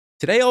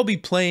Today I'll be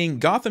playing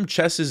Gotham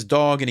Chess's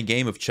dog in a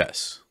game of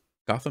chess.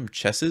 Gotham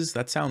Chess's?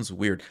 That sounds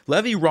weird.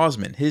 Levi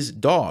Rosman, his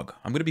dog.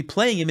 I'm going to be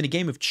playing him in a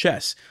game of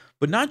chess.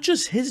 But not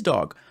just his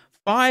dog.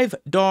 5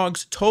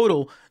 dogs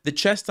total that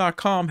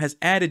Chess.com has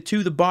added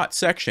to the bot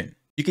section.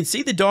 You can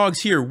see the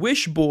dogs here.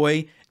 Wish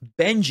Boy,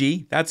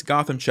 Benji, that's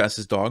Gotham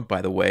Chess's dog,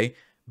 by the way.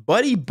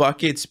 Buddy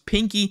Buckets,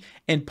 Pinky,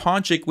 and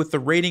Ponchik with the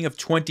rating of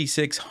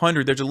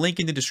 2600. There's a link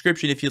in the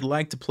description if you'd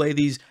like to play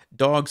these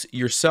dogs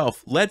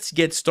yourself. Let's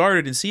get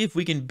started and see if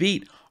we can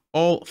beat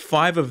all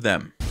 5 of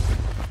them.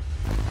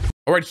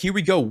 All right, here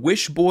we go.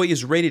 Wish Boy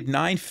is rated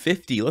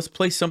 950. Let's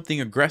play something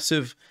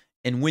aggressive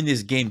and win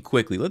this game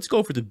quickly. Let's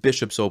go for the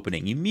bishop's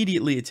opening,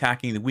 immediately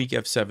attacking the weak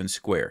f7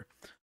 square.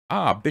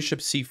 Bishop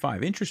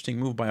c5. Interesting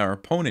move by our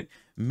opponent,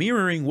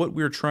 mirroring what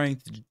we're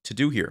trying to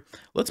do here.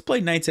 Let's play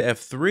knight to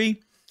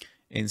f3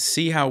 and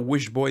see how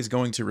Wish Boy is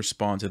going to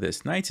respond to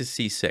this. Knight to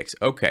c6.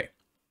 Okay.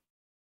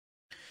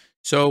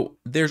 So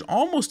there's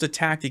almost a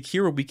tactic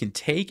here where we can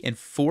take and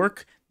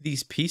fork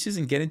these pieces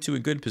and get into a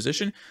good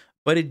position,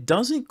 but it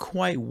doesn't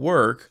quite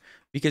work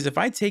because if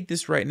I take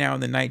this right now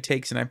and the knight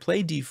takes and I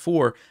play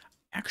d4,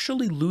 I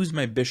actually lose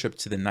my bishop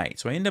to the knight.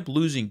 So I end up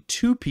losing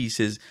 2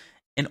 pieces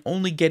and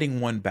only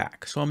getting 1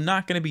 back. So I'm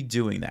not going to be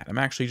doing that. I'm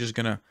actually just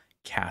going to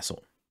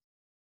castle.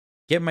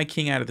 Get my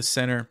king out of the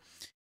center,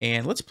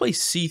 and let's play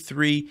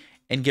c3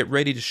 and get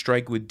ready to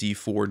strike with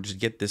d4 and just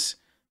get this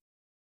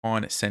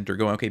pawn center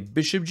going. Okay,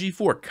 bishop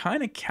g4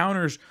 kind of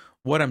counters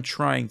what I'm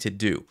trying to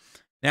do.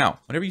 Now,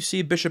 whenever you see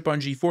a bishop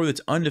on g4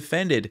 that's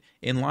undefended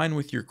in line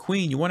with your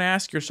queen, you want to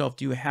ask yourself,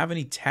 do you have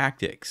any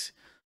tactics?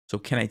 So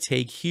can I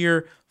take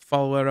here,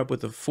 follow it up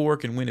with a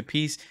fork and win a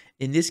piece?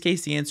 In this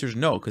case, the answer is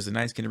no, because the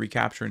knight's going to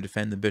recapture and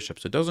defend the bishop.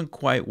 So it doesn't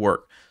quite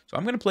work. So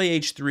I'm going to play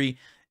h3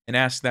 and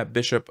ask that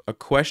bishop a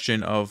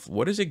question of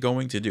what is it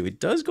going to do? It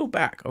does go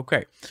back.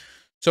 Okay,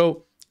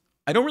 so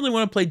I don't really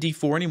want to play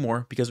d4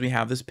 anymore because we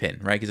have this pin,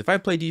 right? Because if I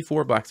play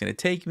d4, black's going to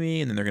take me,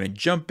 and then they're going to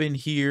jump in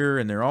here,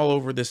 and they're all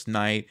over this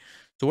knight.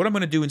 So what I'm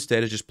going to do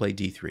instead is just play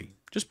d3.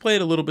 Just play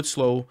it a little bit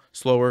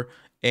slower,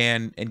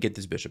 and get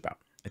this bishop out.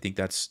 I think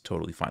that's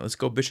totally fine. Let's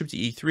go bishop to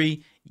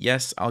e3.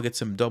 Yes, I'll get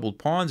some doubled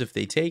pawns if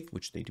they take,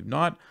 which they do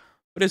not,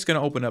 but it's going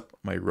to open up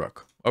my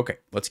rook. Okay,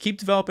 let's keep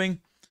developing.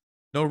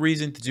 No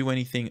reason to do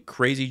anything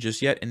crazy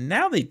just yet. And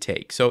now they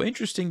take. So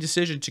interesting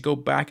decision to go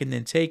back and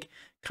then take.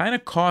 Kind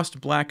of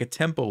cost black a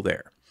tempo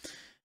there.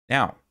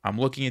 Now, I'm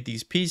looking at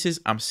these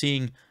pieces. I'm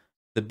seeing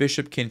the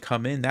bishop can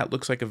come in. That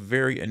looks like a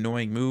very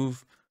annoying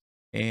move.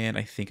 And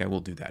I think I will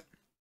do that.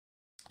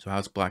 So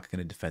how's black going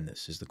to defend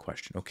this is the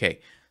question. Okay,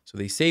 so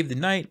they save the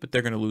knight, but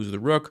they're going to lose the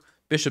rook.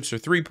 Bishops are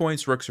 3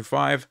 points. Rooks are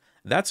 5.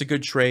 That's a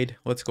good trade.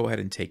 Let's go ahead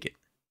and take it.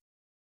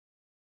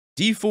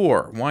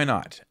 d4, why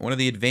not? One of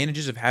the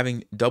advantages of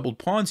having doubled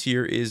pawns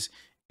here is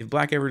if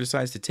black ever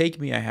decides to take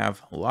me, I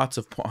have lots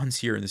of pawns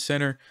here in the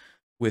center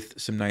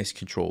with some nice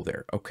control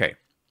there. Okay,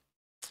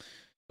 so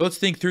let's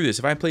think through this.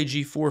 If I play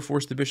g4,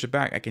 force the bishop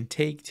back, I can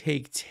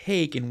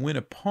take, and win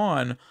a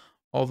pawn,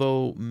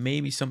 although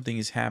maybe something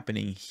is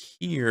happening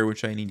here,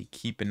 which I need to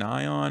keep an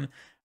eye on.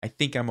 I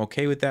think I'm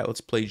okay with that.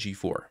 Let's play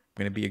g4. I'm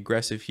going to be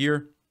aggressive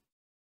here.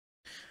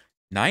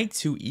 Knight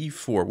to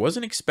e4.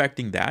 Wasn't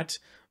expecting that,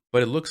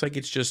 but it looks like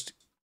it's just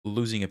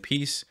losing a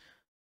piece.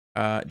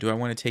 Do I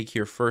want to take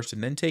here first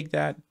and then take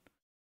that? I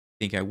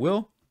think I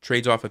will.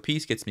 Trades off a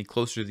piece, gets me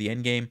closer to the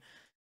endgame,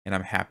 and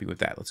I'm happy with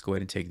that. Let's go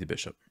ahead and take the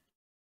bishop.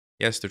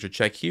 Yes, there's a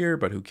check here,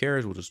 but who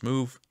cares? We'll just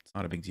move. It's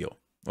not a big deal.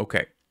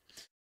 Okay.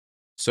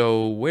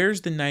 So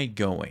where's the knight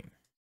going?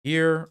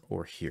 Here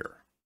or here?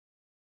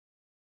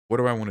 What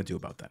do I want to do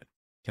about that?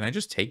 Can I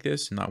just take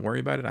this and not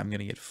worry about it? I'm going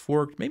to get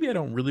forked. Maybe I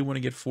don't really want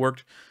to get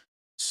forked.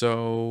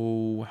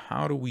 So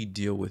how do we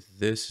deal with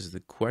this is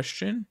the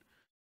question.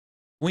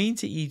 Queen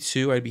to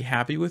e2, I'd be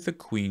happy with the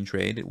queen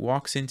trade. It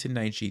walks into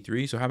knight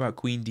g3. So how about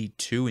queen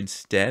d2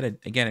 instead?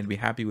 Again, I'd be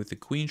happy with the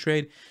queen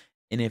trade.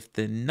 And if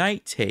the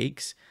knight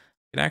takes,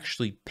 I can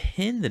actually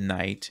pin the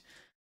knight.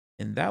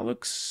 And that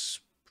looks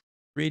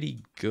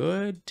pretty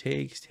good.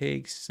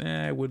 Takes.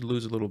 I would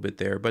lose a little bit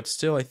there. But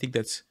still, I think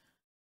that's...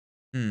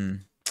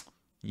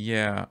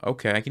 Yeah,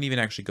 okay. I can even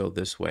actually go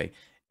this way.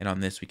 And on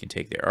this, we can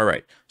take there. All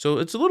right. So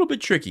it's a little bit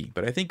tricky.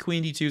 But I think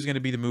queen d2 is going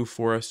to be the move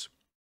for us.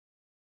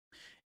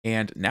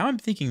 And now I'm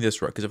thinking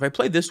this rook, because if I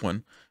play this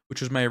one,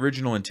 which was my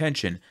original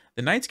intention,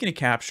 the knight's going to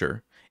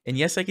capture. And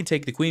yes, I can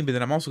take the queen, but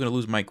then I'm also going to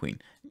lose my queen.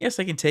 Yes,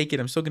 I can take it.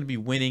 I'm still going to be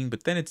winning,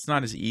 but then it's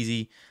not as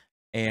easy.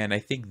 And I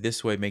think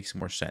this way makes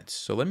more sense.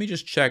 So let me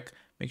just check,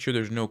 make sure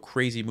there's no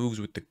crazy moves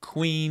with the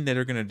queen that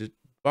are going to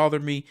bother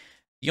me.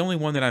 The only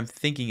one that I'm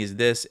thinking is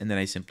this, and then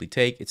I simply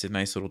take. It's a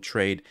nice little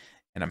trade,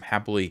 and I'm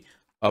happily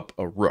up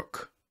a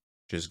rook,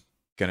 which is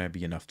going to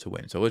be enough to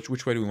win. So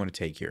which way do we want to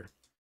take here?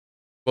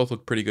 Both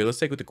look pretty good. Let's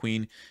take with the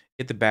queen,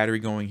 get the battery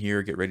going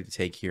here, get ready to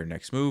take here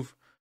next move.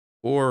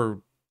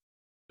 Or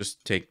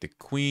just take the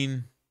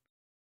queen.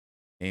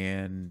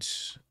 And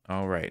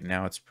all right,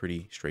 now it's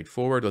pretty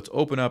straightforward. Let's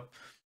open up,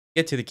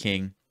 get to the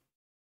king.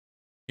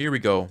 Here we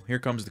go. Here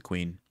comes the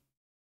queen.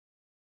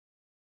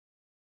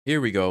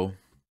 Here we go.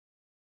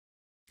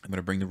 I'm going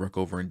to bring the rook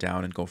over and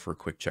down and go for a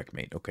quick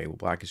checkmate. Okay, well,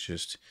 black is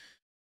just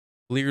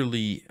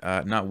clearly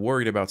not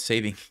worried about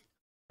saving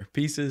her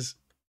pieces.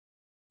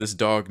 This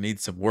dog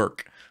needs some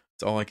work.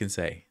 That's all I can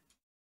say.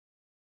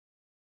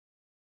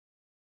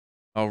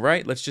 All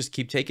right, let's just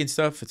keep taking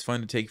stuff. It's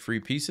fun to take free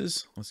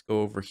pieces. Let's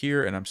go over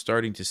here, and I'm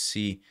starting to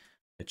see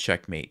a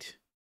checkmate.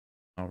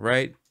 All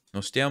right,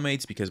 no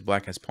stalemates because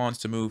black has pawns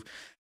to move.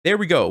 There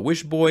we go.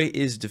 Wishboy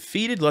is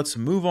defeated. Let's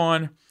move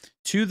on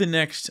to the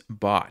next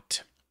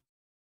bot.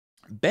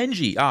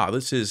 Benji.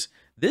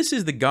 This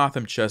is the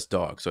Gotham chess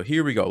dog. So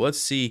here we go. Let's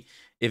see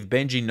if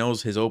Benji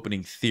knows his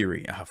opening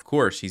theory. Of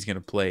course, he's going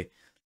to play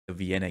the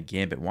Vienna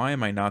Gambit. Why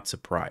am I not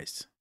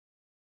surprised?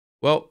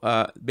 Well,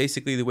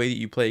 basically the way that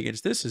you play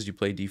against this is you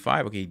play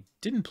d5. Okay,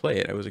 didn't play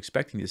it. I was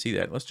expecting to see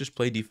that. Let's just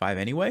play d5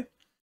 anyway.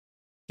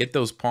 Get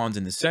those pawns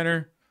in the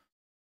center.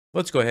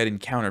 Let's go ahead and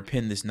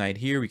counterpin this knight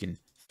here. We can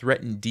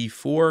threaten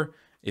d4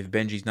 if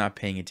Benji's not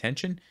paying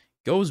attention.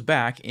 Goes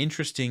back.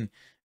 Interesting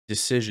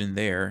decision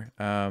there.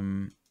 I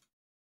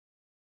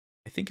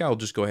think I'll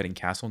just go ahead and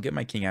castle and get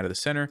my king out of the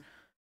center.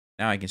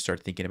 Now I can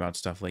start thinking about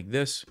stuff like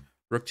this.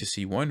 Rook to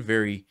c1.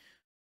 Very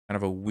kind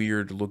of a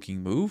weird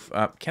looking move.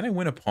 Can I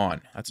win a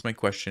pawn? That's my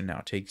question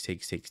now. Takes,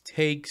 takes, takes,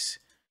 takes.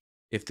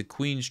 If the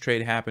queen's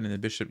trade happened and the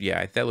bishop,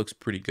 yeah, that looks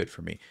pretty good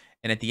for me.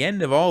 And at the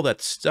end of all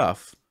that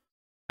stuff,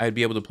 I'd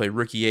be able to play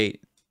rook e8,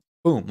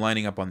 boom,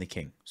 lining up on the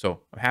king.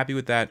 So I'm happy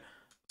with that.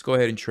 Let's go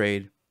ahead and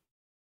trade.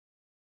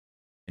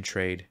 And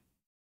trade.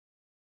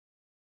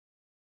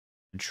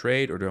 And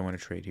trade, or do I want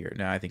to trade here?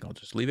 No, I think I'll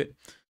just leave it.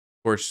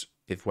 Of course,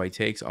 if white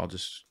takes, I'll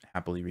just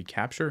happily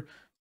recapture.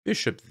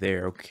 Bishop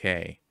there,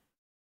 okay.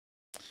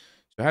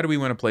 So how do we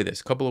want to play this?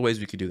 A couple of ways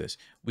we could do this.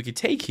 We could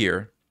take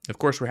here. Of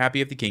course, we're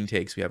happy if the king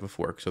takes. We have a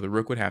fork, so the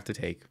rook would have to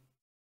take.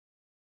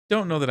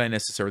 Don't know that I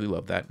necessarily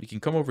love that. We can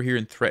come over here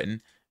and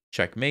threaten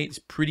checkmate. It's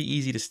pretty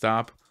easy to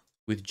stop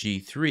with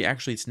g3.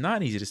 Actually, it's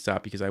not easy to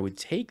stop because I would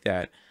take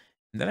that,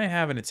 and then I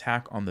have an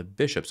attack on the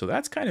bishop. So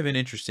that's kind of an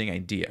interesting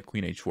idea,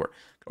 queen h4.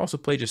 Could also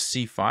play just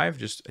c5,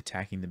 just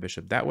attacking the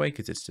bishop that way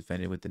because it's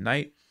defended with the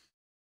knight.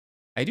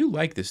 I do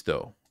like this,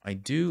 though. I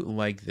do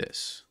like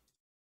this.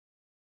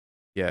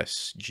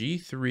 Yes,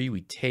 g3,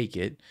 we take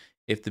it.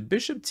 If the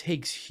bishop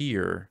takes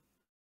here,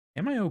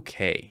 am I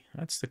okay?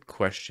 That's the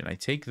question. I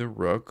take the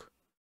rook.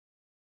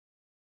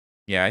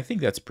 Yeah, I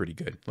think that's pretty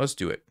good. Let's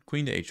do it.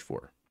 Queen to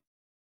h4.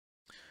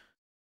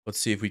 Let's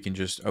see if we can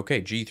just...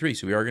 Okay, g3,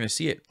 so we are going to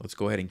see it. Let's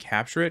go ahead and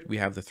capture it. We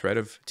have the threat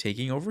of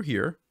taking over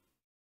here.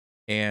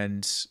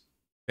 And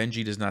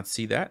Benji does not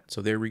see that,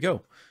 so there we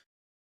go.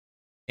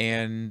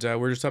 And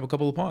we're just up a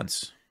couple of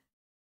pawns.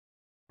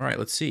 All right,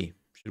 let's see.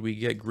 Should we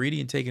get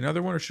greedy and take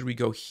another one, or should we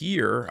go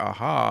here,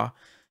 aha,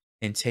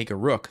 and take a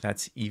rook?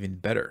 That's even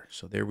better.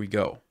 So there we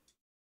go.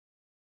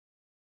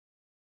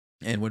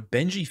 And what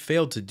Benji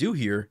failed to do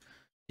here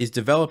is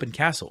develop and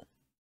castle.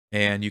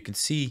 And you can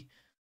see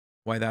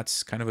why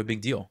that's kind of a big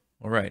deal.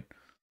 All right,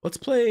 let's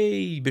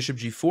play bishop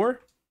g4,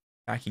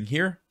 attacking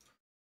here.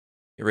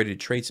 Get ready to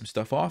trade some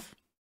stuff off.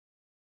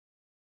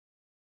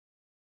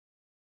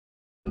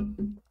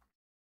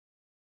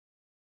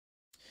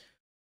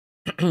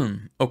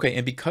 Okay,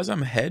 and because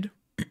I'm ahead,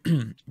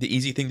 the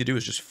easy thing to do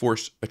is just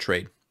force a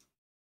trade.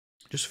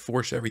 Just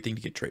force everything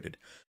to get traded.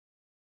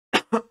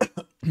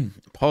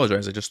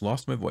 Apologize, I just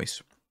lost my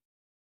voice.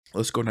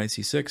 Let's go knight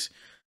c6.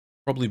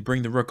 Probably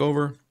bring the rook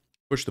over,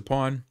 push the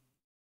pawn.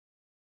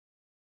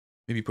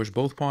 Maybe push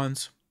both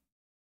pawns.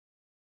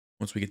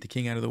 Once we get the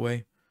king out of the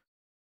way.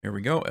 There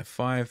we go,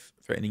 f5,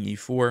 threatening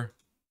e4.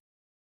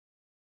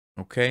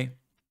 Okay.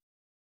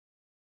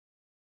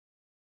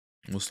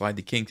 We'll slide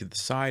the king to the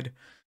side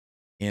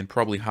and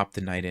probably hop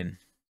the knight in.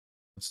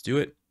 Let's do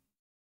it.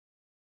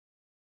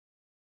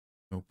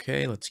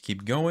 Okay, let's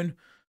keep going.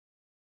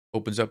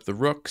 Opens up the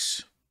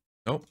rooks.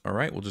 Nope, all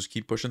right, we'll just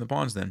keep pushing the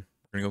pawns then.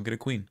 We're going to go get a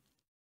queen.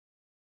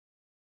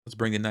 Let's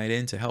bring the knight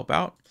in to help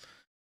out.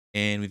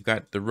 And we've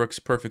got the rooks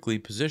perfectly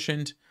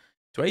positioned.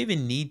 Do I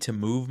even need to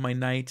move my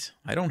knight?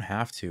 I don't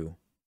have to.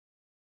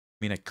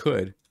 I mean, I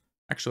could.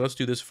 Actually, let's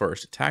do this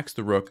first. Attacks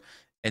the rook,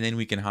 and then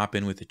we can hop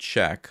in with a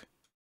check.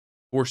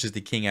 Forces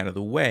the king out of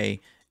the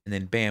way, and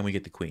then bam, we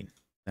get the queen.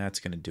 That's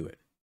going to do it.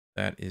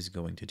 That is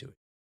going to do it.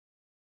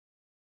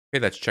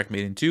 Okay, that's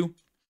checkmate in 2.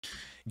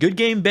 Good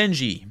game,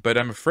 Benji, but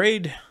I'm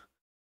afraid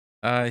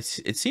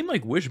it seemed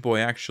like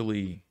Wishboy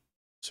actually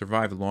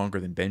survived longer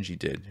than Benji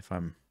did, if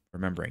I'm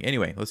remembering.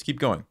 Anyway, let's keep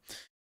going.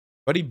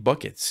 Buddy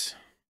Buckets.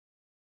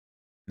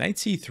 Knight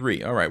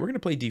c3. All right, we're going to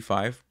play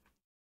d5.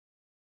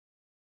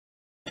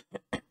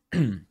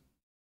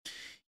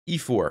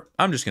 e4.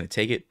 I'm just going to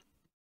take it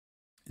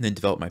and then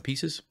develop my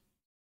pieces.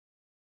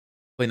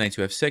 Play knight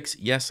to f6.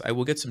 Yes, I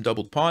will get some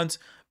doubled pawns,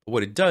 but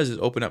what it does is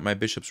open up my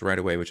bishops right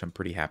away, which I'm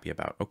pretty happy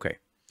about. Okay,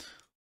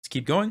 let's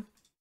keep going.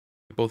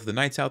 Get both of the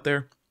knights out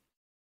there.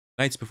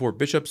 Knights before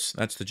bishops.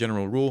 That's the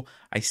general rule.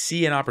 I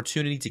see an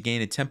opportunity to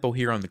gain a tempo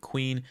here on the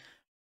queen.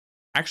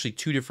 Actually,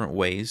 2 different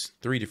ways,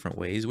 3 different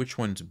ways. Which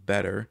one's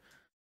better?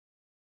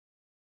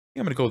 I think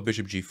I'm going to go with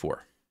bishop g4.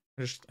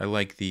 I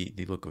like the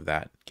look of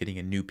that, getting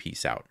a new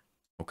piece out.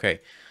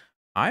 Okay,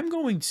 I'm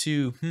going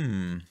to,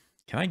 can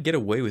I get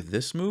away with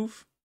this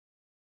move?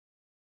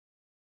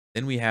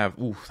 Then we have,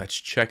 ooh, that's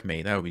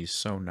checkmate. That would be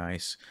so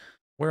nice.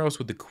 Where else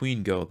would the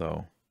queen go,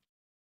 though?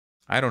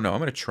 I don't know. I'm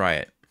going to try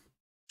it.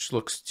 Just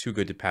looks too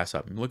good to pass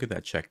up. Look at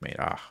that checkmate.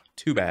 Ah,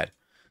 too bad.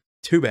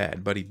 Too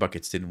bad. Buddy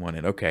Buckets didn't want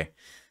it. Okay.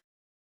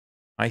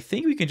 I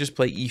think we can just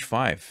play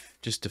e5.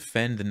 Just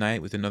defend the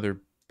knight with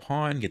another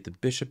pawn. Get the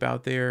bishop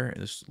out there.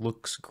 This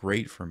looks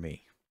great for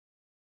me.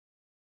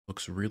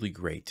 Looks really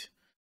great.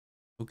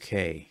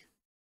 Okay.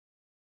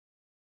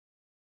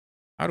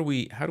 How do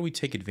we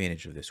take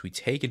advantage of this? We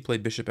take and play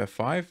bishop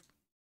f5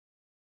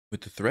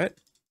 with the threat.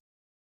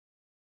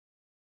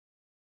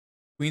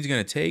 Queen's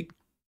going to take.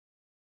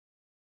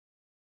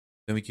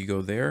 Then we could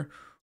go there.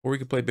 Or we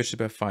could play bishop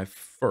f5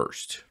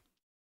 first.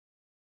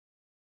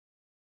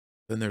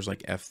 Then there's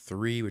like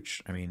f3,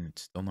 which, I mean,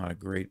 it's still not a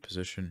great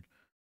position.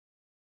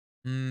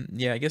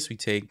 Yeah, I guess we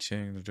take.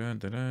 Yeah,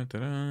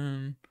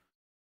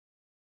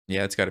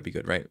 it's got to be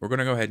good, right? We're going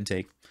to go ahead and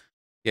take.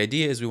 The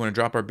idea is we want to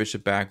drop our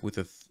bishop back with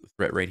a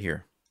threat right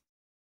here.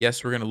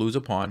 Yes, we're going to lose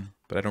a pawn,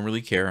 but I don't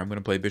really care. I'm going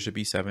to play bishop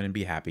e7 and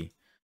be happy.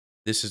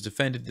 This is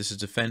defended. This is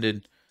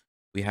defended.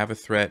 We have a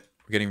threat.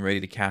 We're getting ready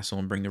to castle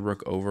and bring the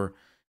rook over.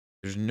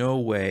 There's no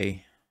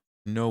way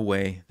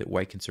that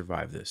white can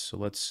survive this. So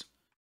let's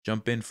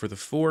jump in for the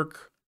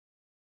fork.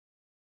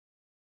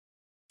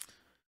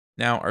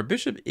 Now, our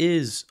bishop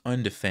is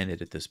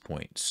undefended at this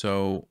point,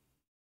 so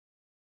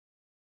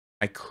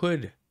I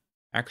could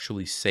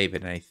actually save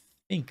it, and I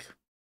think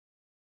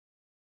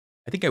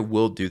I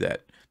will do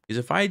that. Because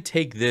if I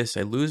take this,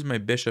 I lose my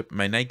bishop,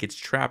 my knight gets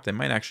trapped, I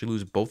might actually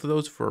lose both of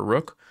those for a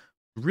rook.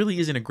 It really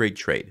isn't a great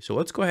trade. So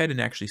let's go ahead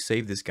and actually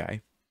save this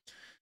guy.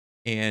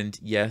 And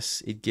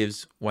yes, it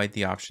gives white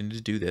the option to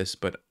do this,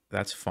 but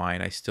that's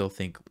fine. I still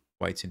think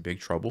white's in big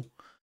trouble.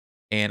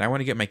 And I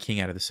want to get my king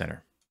out of the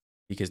center,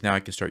 because now I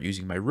can start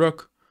using my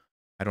rook.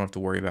 I don't have to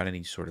worry about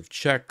any sort of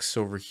checks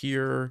over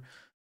here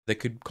that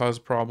could cause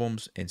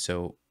problems. And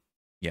so,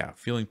 yeah,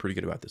 feeling pretty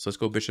good about this. Let's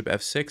go bishop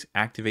f6,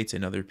 activates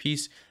another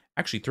piece,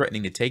 actually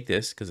threatening to take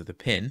this because of the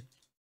pin.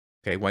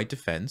 Okay, white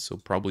defends, so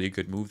probably a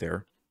good move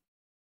there.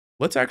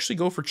 Let's actually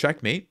go for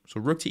checkmate. So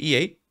rook to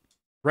e8,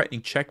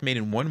 threatening checkmate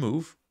in one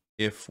move.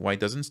 If white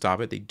doesn't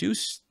stop it, they do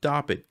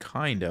stop it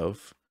kind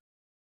of,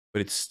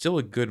 but it's still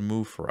a good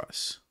move for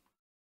us.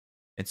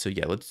 And so,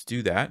 yeah, let's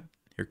do that.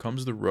 Here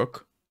comes the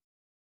rook.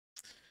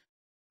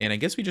 And I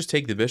guess we just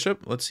take the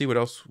bishop. Let's see what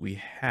else we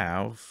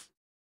have.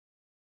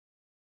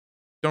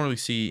 Don't really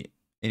see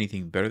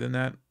anything better than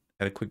that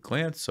at a quick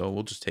glance, so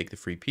we'll just take the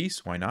free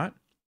piece. Why not?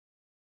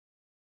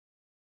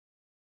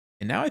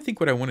 And now I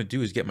think what I want to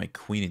do is get my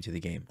queen into the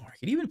game. Or I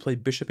could even play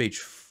bishop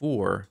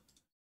h4.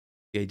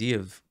 The idea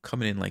of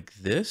coming in like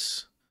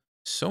this.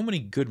 So many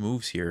good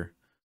moves here.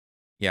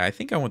 Yeah, I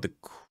think I want the...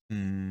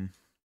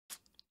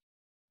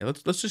 Yeah,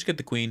 let's just get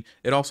the queen.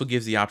 It also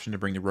gives the option to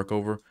bring the rook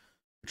over,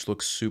 which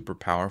looks super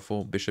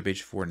powerful. Bishop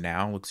h4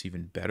 now looks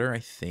even better, I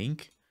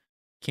think.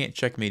 Can't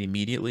checkmate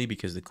immediately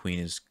because the queen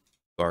is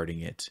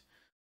guarding it.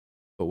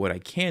 But what I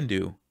can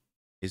do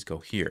is go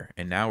here.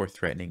 And now we're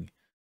threatening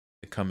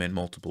to come in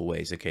multiple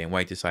ways. Okay, and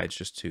white decides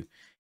just to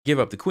give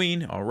up the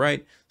queen. All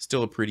right,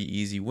 still a pretty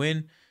easy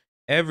win.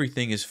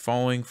 Everything is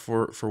falling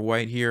for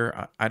white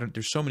here. I don't.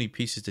 There's so many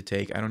pieces to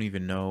take. I don't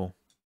even know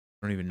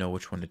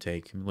which one to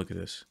take. I mean, look at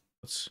this.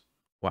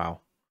 Wow.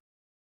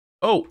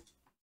 Oh,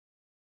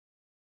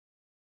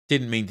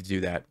 didn't mean to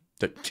do that.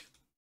 Could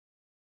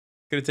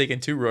have taken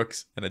two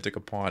rooks and I took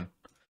a pawn.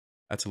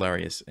 That's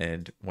hilarious.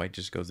 And white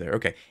just goes there.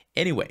 Okay.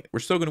 Anyway, we're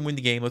still going to win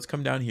the game. Let's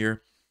come down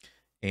here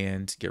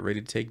and get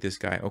ready to take this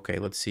guy. Okay,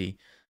 let's see.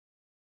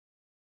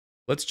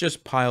 Let's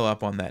just pile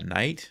up on that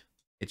knight.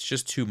 It's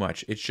just too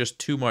much. It's just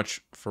too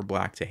much for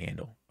black to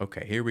handle.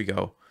 Okay, here we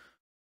go.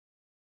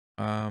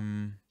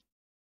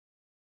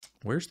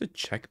 Where's the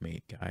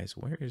checkmate, guys?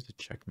 Where is the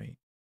checkmate?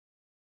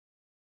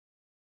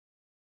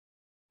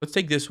 Let's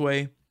take this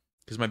way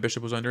because my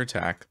bishop was under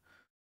attack.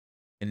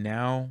 And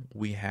now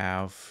we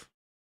have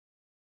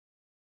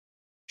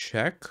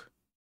check.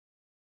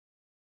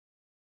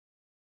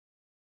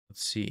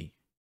 Let's see.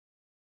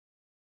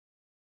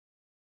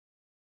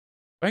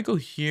 If I go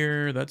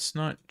here, that's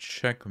not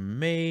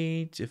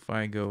checkmate. If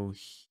I go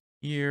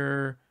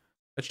here,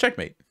 that's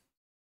checkmate.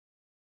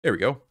 There we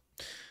go.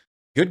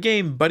 Good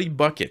game, Buddy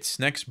Buckets.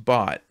 Next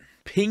bot.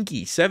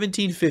 Pinky,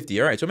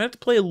 1750. All right, so I'm going to have to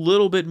play a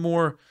little bit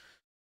more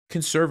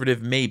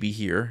conservative maybe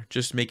here.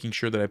 Just making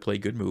sure that I play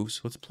good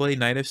moves. Let's play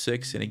knight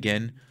f6. And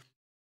again,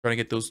 trying to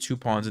get those two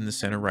pawns in the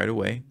center right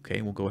away.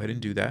 Okay, we'll go ahead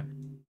and do that.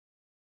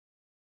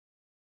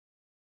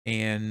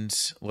 And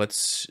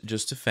let's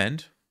just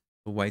defend.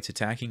 The white's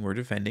attacking, we're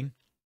defending.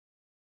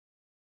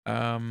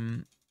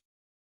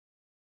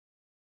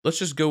 Let's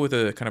just go with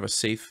a kind of a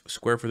safe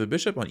square for the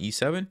bishop on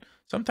e7.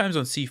 Sometimes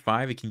on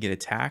c5 it can get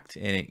attacked,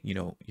 and it,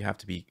 you have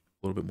to be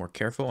a little bit more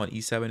careful. On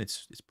e7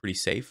 it's pretty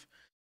safe.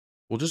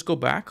 We'll just go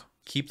back,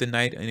 keep the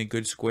knight in a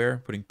good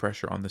square, putting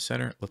pressure on the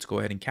center. Let's go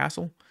ahead and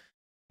castle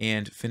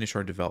and finish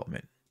our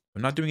development.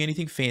 I'm not doing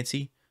anything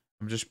fancy.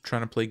 I'm just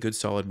trying to play good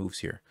solid moves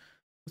here.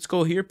 Let's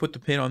go here, put the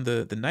pin on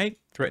the knight,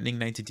 threatening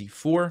knight to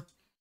d4.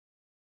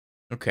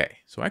 Okay,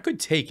 so I could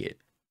take it,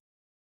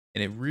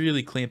 and it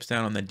really clamps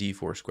down on that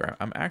d4 square.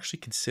 I'm actually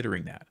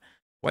considering that.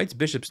 White's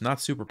bishop's not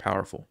super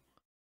powerful,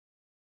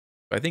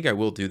 but I think I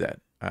will do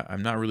that.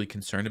 I'm not really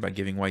concerned about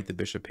giving white the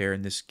bishop pair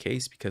in this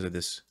case because of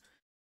this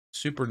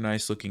super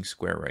nice looking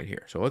square right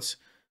here. So let's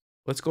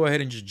go ahead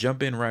and just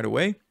jump in right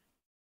away.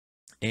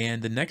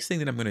 And the next thing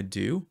that I'm going to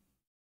do,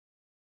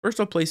 first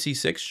I'll play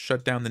c6,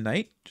 shut down the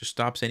knight, just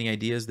stops any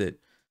ideas that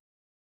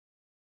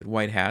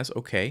white has.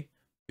 Okay,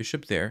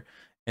 bishop there.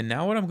 And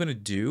now what I'm going to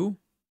do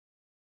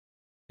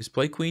is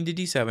play queen to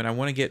d7. I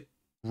want to get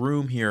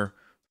room here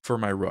for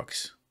my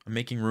rooks. I'm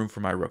making room for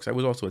my rooks. I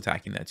was also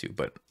attacking that too,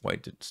 but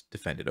white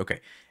defended.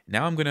 Okay,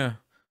 now I'm going to,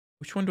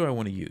 which one do I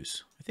want to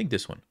use? I think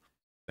this one.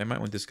 I might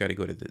want this guy to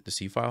go to the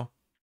c file.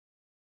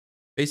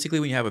 Basically,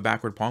 when you have a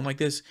backward pawn like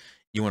this,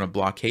 you want to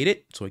blockade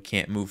it so it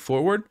can't move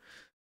forward,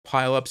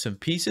 pile up some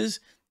pieces,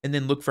 and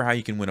then look for how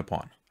you can win a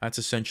pawn. That's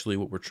essentially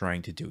what we're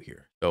trying to do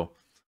here. So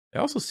I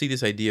also see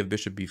this idea of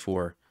bishop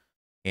b4,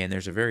 and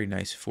there's a very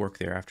nice fork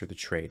there after the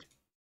trade.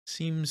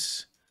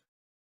 Seems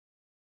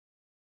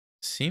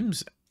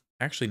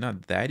actually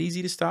not that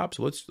easy to stop.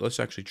 So let's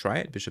actually try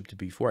it. Bishop to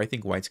b4. I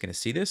think white's going to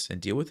see this and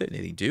deal with it,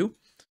 and they do.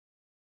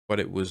 But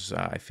it was,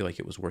 I feel like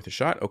it was worth a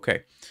shot.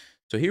 Okay,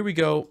 so here we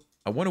go.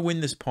 I want to win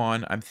this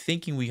pawn. I'm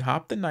thinking we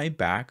hop the knight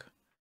back.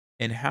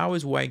 And how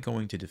is white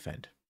going to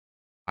defend?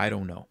 I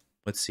don't know.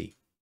 Let's see.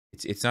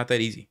 It's not that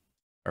easy.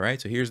 All right,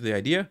 so here's the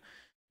idea.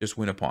 Just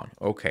win a pawn.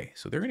 Okay,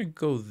 so they're going to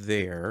go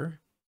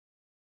there.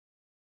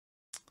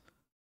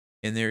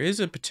 And there is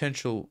a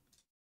potential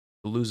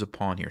to lose a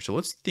pawn here. So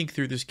let's think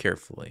through this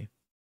carefully.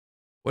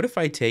 What if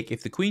I take,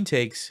 if the queen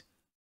takes,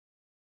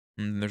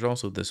 there's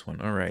also this one.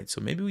 All right,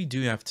 so maybe we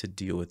do have to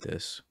deal with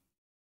this.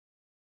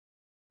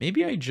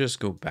 Maybe I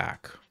just go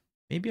back.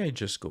 Maybe I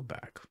just go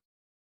back.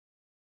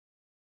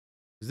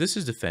 This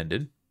is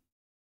defended.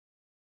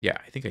 Yeah,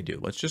 I think I do.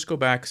 Let's just go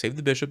back, save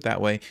the bishop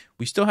that way.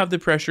 We still have the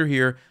pressure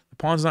here. The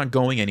pawn's not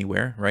going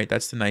anywhere, right?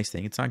 That's the nice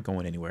thing. It's not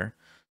going anywhere.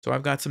 So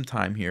I've got some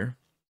time here.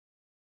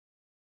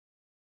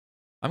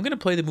 I'm going to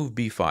play the move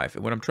b5.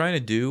 And what I'm trying to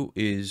do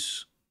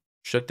is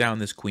shut down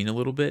this queen a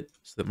little bit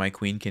so that my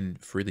queen can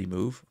freely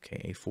move.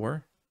 Okay,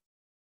 a4.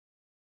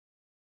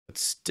 But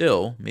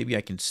still, maybe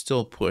I can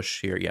still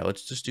push here. Yeah,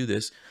 let's just do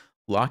this.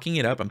 Locking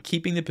it up. I'm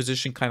keeping the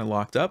position kind of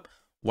locked up.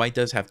 White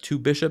does have two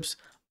bishops.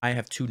 I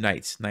have two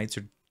knights. Knights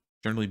are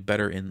generally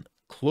better in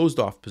closed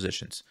off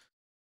positions.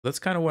 That's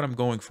kind of what I'm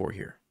going for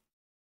here.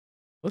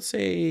 Let's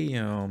say,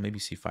 you know, maybe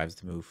c5 is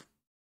the move.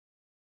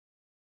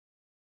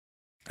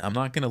 I'm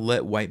not going to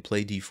let white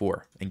play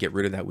d4 and get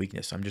rid of that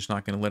weakness. I'm just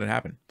not going to let it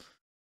happen.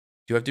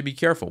 You have to be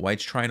careful.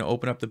 White's trying to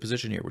open up the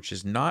position here, which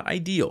is not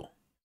ideal.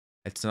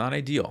 It's not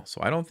ideal.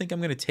 So I don't think I'm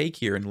going to take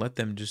here and let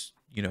them just,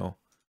 you know,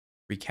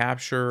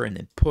 recapture and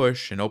then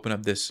push and open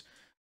up this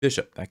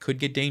bishop. That could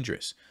get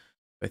dangerous.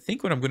 I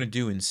think what I'm going to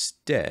do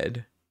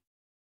instead,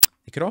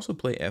 they could also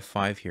play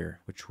f5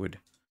 here, which would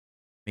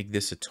make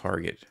this a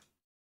target.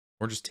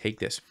 Or just take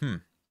this.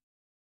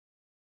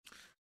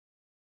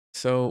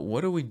 So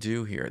what do we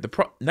do here?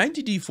 Knight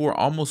to d4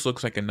 almost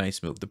looks like a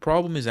nice move. The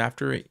problem is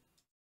after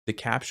the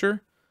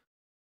capture,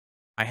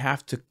 I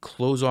have to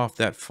close off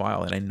that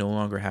file and I no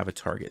longer have a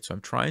target. So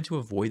I'm trying to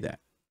avoid that.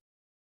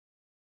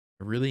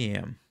 I really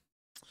am.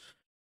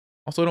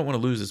 Also, I don't want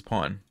to lose this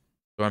pawn.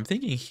 So I'm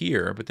thinking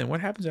here, but then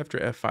what happens after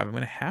f5? I'm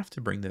going to have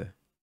to bring the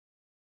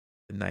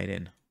knight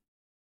in.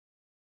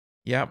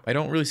 Yeah, I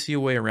don't really see a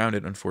way around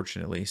it,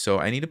 unfortunately. So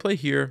I need to play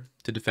here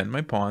to defend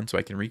my pawn so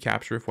I can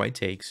recapture if white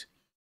takes.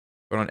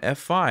 But on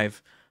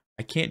f5,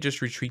 I can't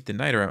just retreat the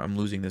knight or I'm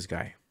losing this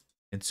guy.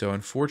 And so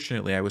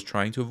unfortunately, I was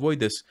trying to avoid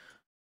this,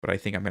 but I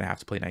think I'm going to have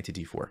to play knight to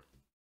d4.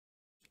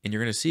 And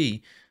you're going to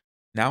see,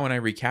 now when I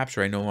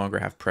recapture, I no longer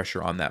have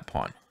pressure on that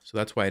pawn. So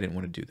that's why I didn't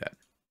want to do that.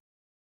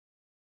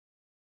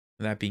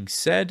 That being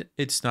said,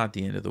 it's not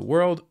the end of the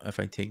world. If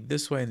I take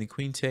this way and the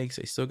queen takes,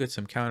 I still get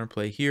some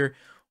counterplay here.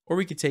 Or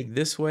we could take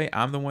this way.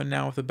 I'm the one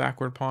now with the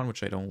backward pawn,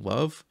 which I don't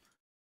love.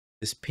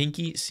 This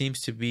pinky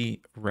seems to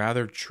be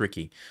rather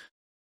tricky.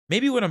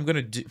 Maybe what I'm going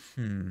to do...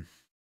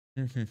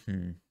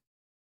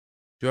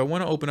 Do I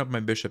want to open up my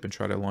bishop and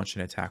try to launch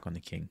an attack on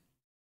the king?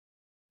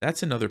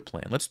 That's another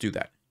plan. Let's do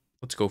that.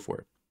 Let's go for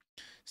it.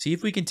 See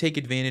if we can take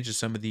advantage of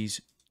some of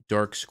these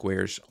dark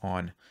squares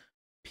on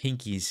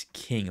Pinky's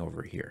king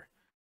over here.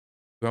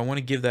 Do I want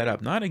to give that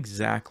up? Not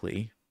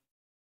exactly.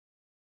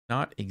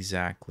 Not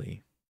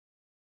exactly.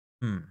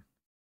 So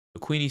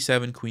queen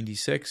e7, queen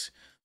d6,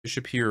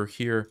 bishop here or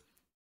here,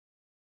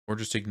 or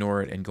just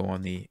ignore it and go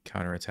on the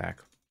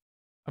counterattack.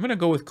 I'm going to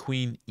go with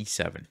queen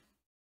e7. It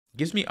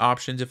gives me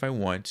options if I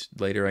want.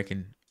 Later I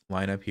can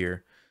line up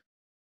here.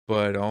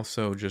 But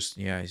also just,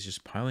 yeah, he's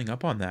just piling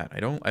up on that. I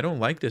don't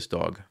like this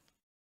dog.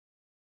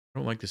 I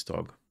don't like this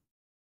dog.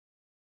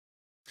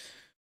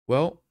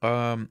 Well,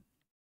 I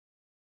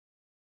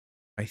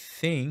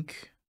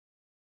think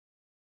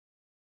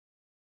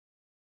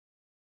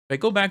if I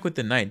go back with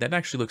the knight, that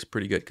actually looks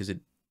pretty good because it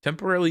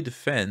temporarily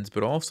defends,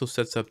 but also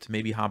sets up to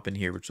maybe hop in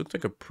here, which looks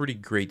like a pretty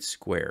great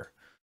square.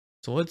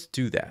 So let's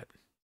do that.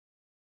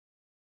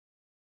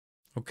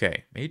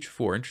 Okay,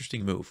 h4,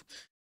 interesting move.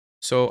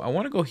 So I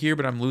want to go here,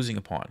 but I'm losing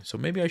a pawn. So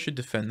maybe I should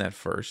defend that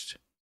first.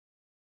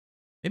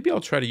 Maybe I'll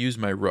try to use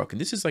my rook.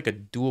 And this is like a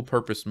dual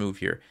purpose move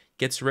here.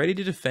 Gets ready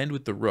to defend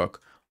with the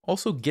rook.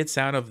 Also gets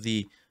out of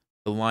the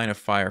line of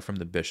fire from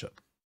the bishop.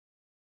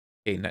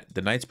 Okay,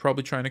 the knight's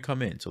probably trying to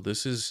come in. So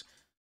this is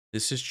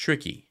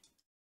tricky.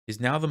 Is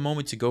now the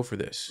moment to go for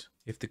this.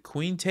 If the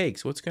queen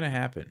takes, what's going to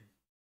happen?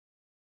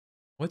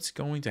 What's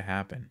going to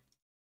happen?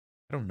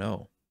 I don't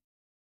know.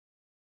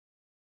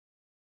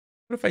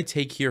 What if I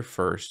take here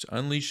first,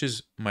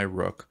 unleashes my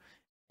rook,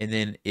 and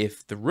then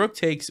if the rook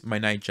takes, my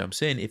knight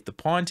jumps in. If the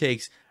pawn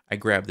takes, I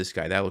grab this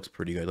guy. That looks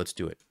pretty good. Let's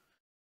do it.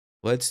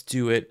 Let's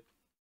do it.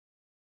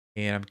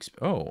 And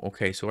oh,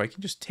 okay, so I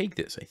can just take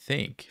this, I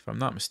think, if I'm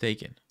not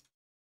mistaken.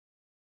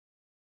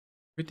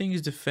 Everything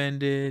is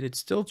defended. It's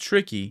still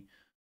tricky,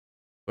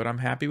 but I'm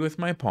happy with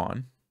my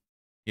pawn.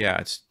 Yeah,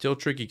 it's still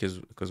tricky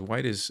because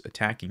white is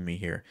attacking me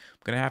here. I'm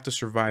going to have to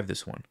survive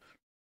this one.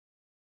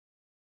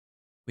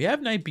 We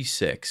have knight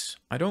b6.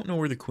 I don't know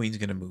where the queen's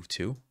going to move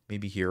to.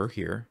 Maybe here or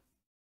here.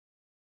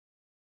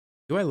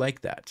 Do I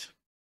like that?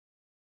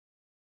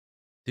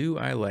 Do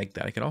I like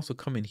that? I can also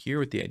come in here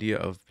with the idea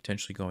of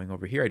potentially going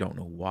over here. I don't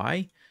know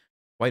why.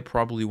 White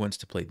probably wants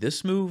to play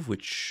this move,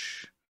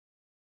 which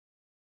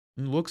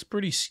looks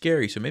pretty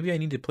scary. So maybe I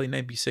need to play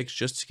knight b6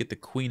 just to get the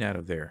queen out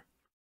of there.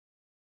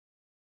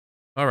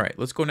 All right,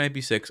 let's go knight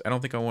b6. I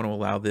don't think I want to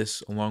allow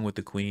this along with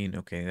the queen.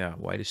 Okay, yeah,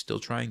 white is still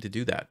trying to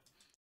do that.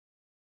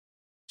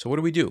 So what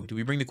do we do? Do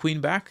we bring the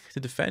queen back to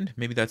defend?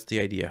 Maybe that's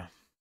the idea.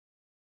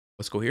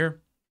 Let's go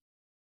here.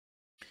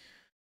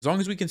 As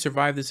long as we can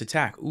survive this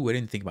attack. Ooh, I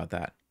didn't think about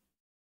that.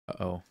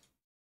 Uh-oh.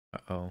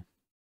 Uh-oh.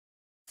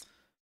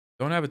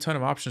 Don't have a ton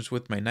of options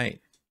with my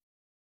knight.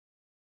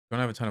 Don't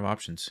have a ton of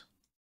options.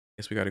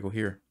 Guess we got to go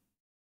here.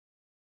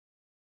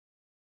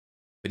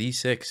 But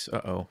e6.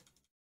 Uh-oh.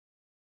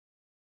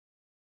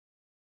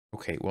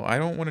 Okay, well, I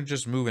don't want to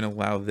just move and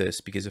allow this,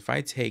 because if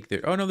I take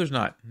there... Oh, no, there's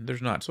not.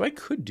 There's not. So I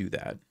could do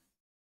that.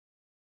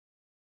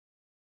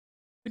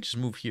 I could just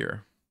move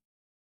here.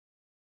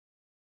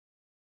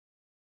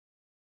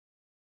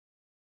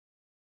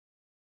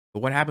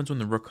 But what happens when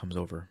the rook comes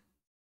over?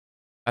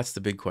 That's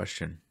the big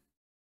question.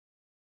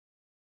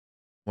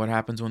 What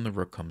happens when the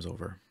rook comes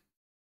over?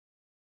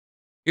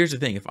 Here's the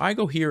thing. If I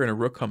go here and a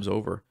rook comes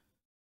over,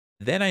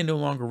 then I no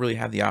longer really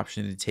have the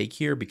option to take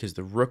here because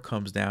the rook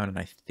comes down and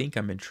I think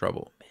I'm in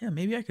trouble. Man,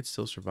 maybe I could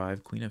still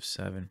survive. Queen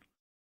f7.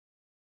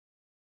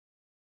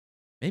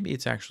 Maybe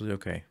it's actually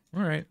okay.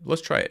 All right,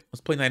 let's try it.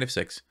 Let's play knight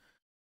f6.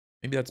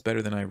 Maybe that's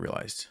better than I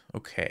realized.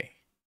 Okay.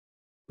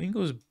 Queen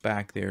goes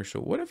back there. So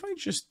what if I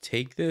just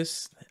take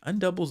this?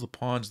 Undoubles the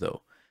pawns,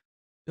 though.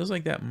 Feels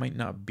like that might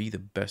not be the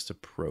best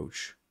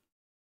approach.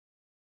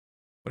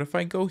 What if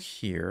I go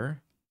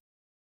here?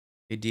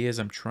 The idea is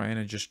I'm trying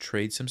to just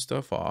trade some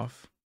stuff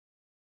off.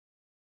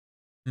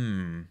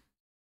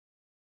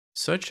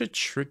 Such a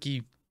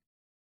tricky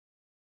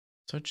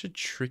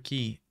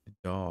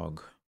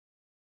dog.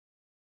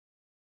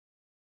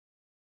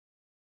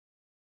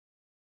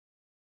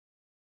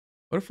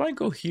 What if I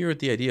go here with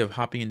the idea of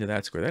hopping into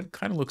that square? That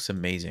kind of looks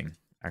amazing,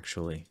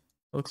 actually.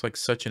 It looks like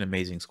such an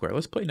amazing square.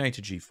 Let's play knight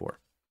to g4.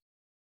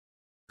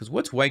 Because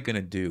what's white going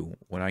to do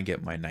when I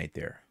get my knight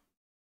there?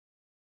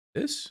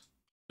 This?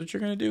 What you're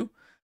going to do?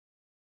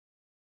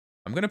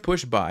 I'm going to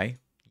push by.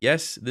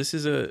 Yes, this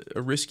is a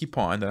risky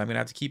pawn that I'm going to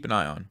have to keep an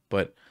eye on.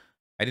 But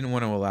I didn't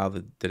want to allow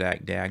the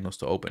diagonals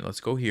to open.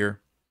 Let's go here.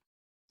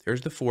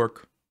 There's the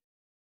fork.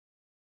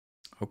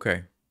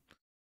 Okay.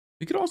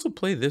 We could also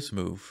play this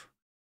move.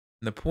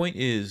 And the point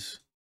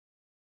is,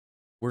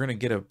 we're going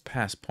to get a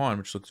pass pawn,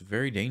 which looks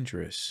very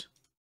dangerous.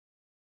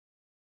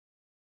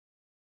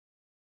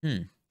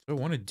 Do I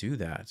want to do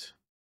that?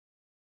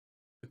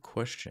 The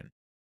question.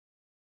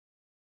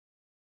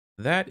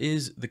 That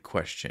is the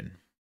question.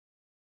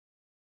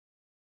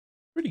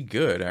 Pretty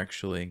good,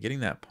 actually, getting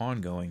that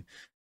pawn going.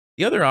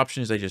 The other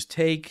option is I just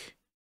take,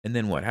 and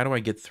then what? How do I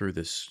get through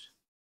this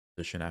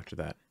position after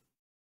that?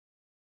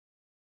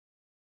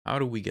 How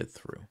do we get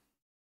through?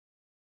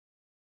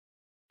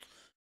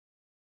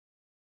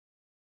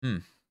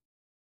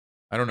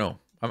 I don't know.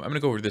 I'm going to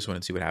go over this one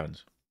and see what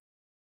happens.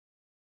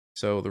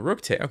 So the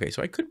rook take. Okay,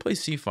 so I could play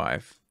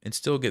c5 and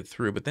still get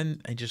through, but then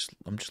I'm just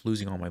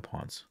losing all my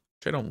pawns,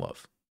 which I don't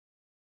love.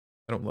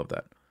 I don't love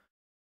that.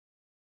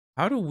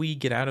 How do we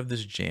get out of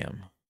this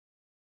jam?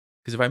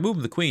 Because if I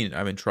move the queen,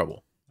 I'm in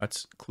trouble.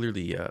 That's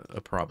clearly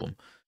a problem.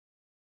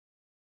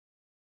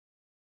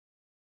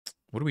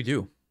 What do we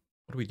do?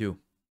 What do we do?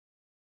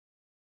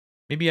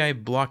 Maybe I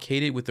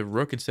blockade it with the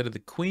rook instead of the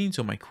queen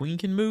so my queen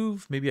can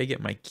move. Maybe I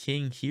get my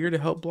king here to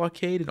help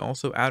blockade and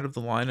also out of the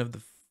line of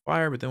the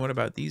fire. But then what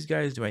about these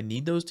guys? Do I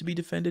need those to be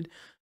defended?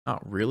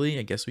 Not really.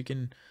 I guess we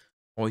can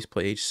always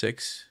play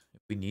h6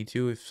 if we need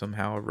to, if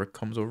somehow a rook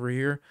comes over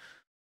here.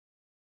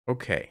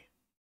 Okay.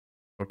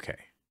 Okay.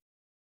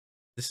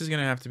 This is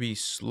going to have to be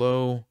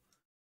slow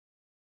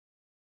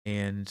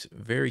and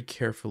very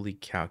carefully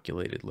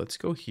calculated. Let's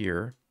go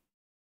here.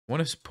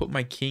 want to put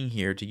my king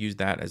here to use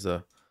that as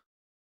a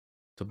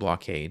to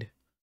blockade.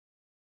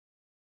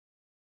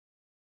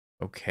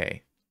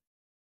 Okay.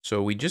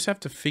 So we just have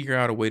to figure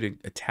out a way to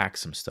attack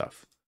some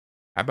stuff.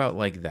 How about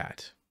like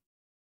that?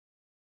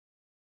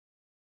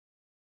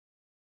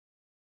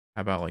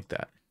 How about like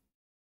that?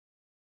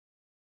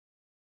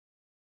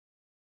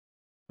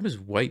 What is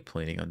white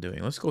planning on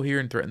doing? Let's go here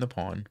and threaten the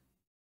pawn.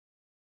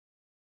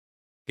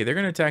 Okay, they're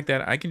going to attack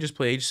that. I can just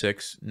play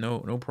h6.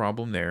 No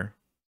problem there.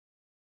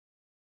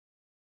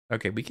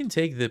 Okay, we can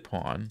take the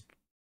pawn.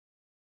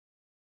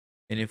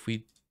 And if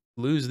we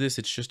lose this,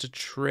 it's just a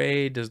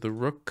trade. Does the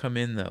rook come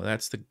in, though?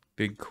 That's the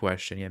big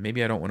question. Yeah,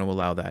 maybe I don't want to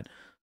allow that.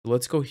 So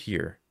let's go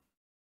here.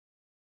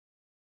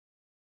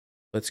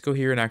 Let's go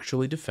here and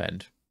actually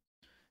defend.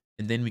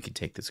 And then we can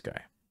take this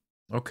guy.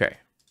 Okay.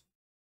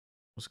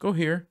 Let's go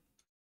here.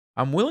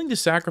 I'm willing to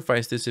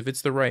sacrifice this if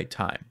it's the right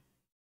time.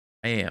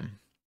 I am.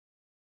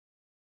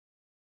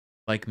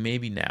 Like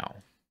maybe now.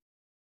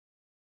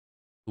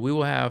 We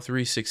will have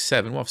 3, 6,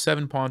 7. We'll have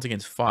 7 pawns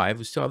against 5.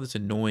 We still have this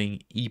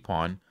annoying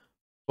e-pawn.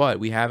 But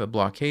we have it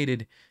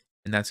blockaded.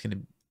 And that's going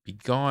to be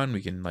gone.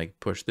 We can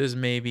like push this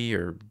maybe.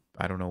 Or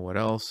I don't know what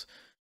else.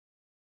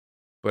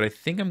 But I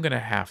think I'm going to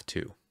have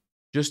to.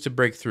 Just to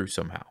break through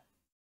somehow.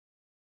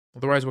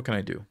 Otherwise, what can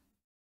I do?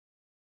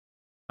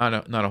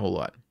 Not a whole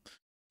lot.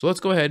 So let's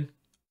go ahead.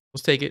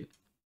 Let's take it.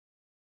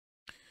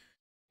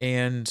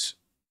 And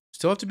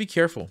still have to be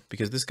careful.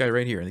 Because this guy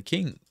right here. And the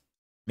king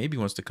maybe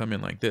wants to come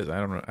in like this. I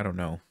don't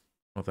know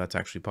if that's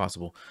actually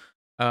possible.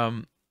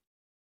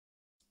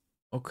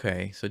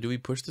 Okay, so do we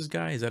push this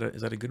guy? Is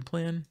that a good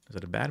plan? Is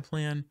that a bad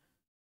plan?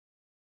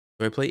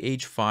 Do I play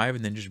h5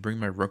 and then just bring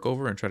my rook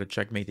over and try to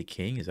checkmate the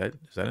king? Is that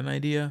an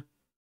idea?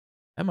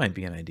 That might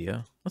be an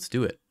idea. Let's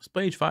do it. Let's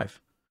play h5.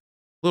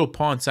 Little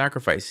pawn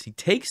sacrifice. He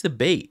takes the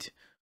bait.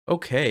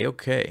 Okay,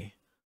 okay.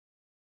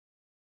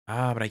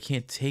 Ah, but I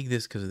can't take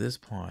this because of this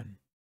pawn.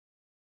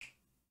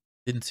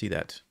 Didn't see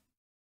that.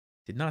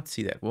 Did not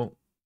see that. Well,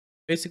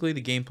 basically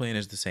the game plan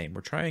is the same.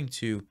 We're trying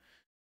to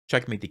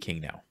checkmate the king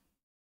now.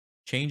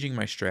 Changing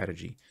my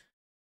strategy.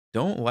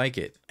 Don't like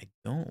it. I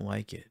don't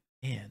like it.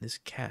 Man, this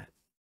cat.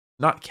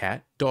 Not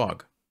cat.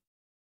 Dog.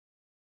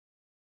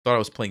 Thought I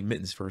was playing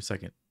mittens for a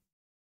second.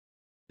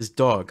 This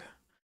dog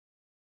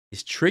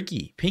is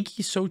tricky.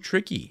 Pinky's so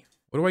tricky.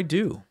 What do I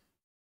do?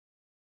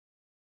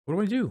 What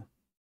do I do?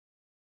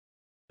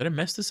 Did I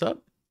mess this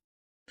up?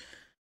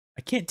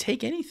 I can't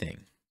take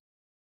anything.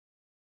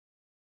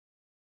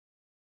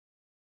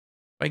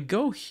 If I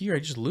go here, I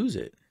just lose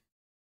it.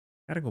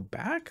 Gotta go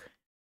back?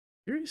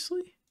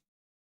 Seriously?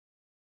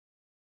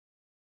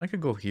 I could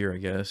go here, I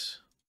guess.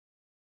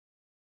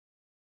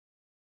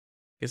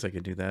 Guess I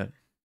could do that.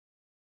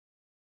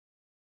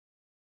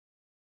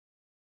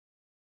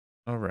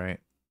 All right.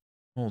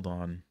 Hold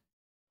on.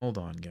 Hold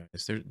on,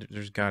 guys.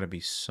 There's got to be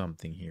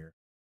something here.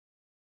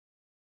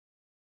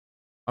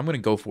 I'm going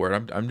to go for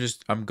it.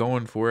 I'm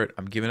going for it.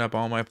 I'm giving up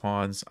all my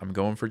pawns. I'm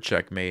going for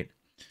checkmate.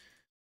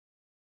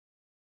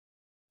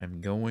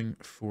 I'm going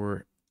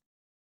for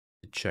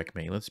the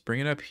checkmate. Let's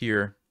bring it up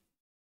here.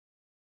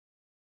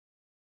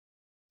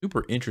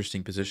 Super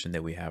interesting position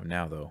that we have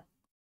now, though.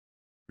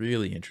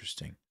 Really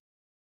interesting.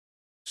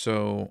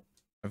 So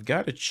I've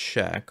got to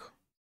check.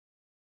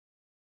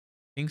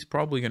 King's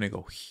probably going to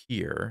go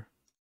here.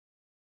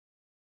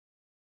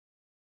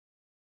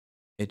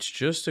 It's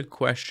just a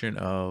question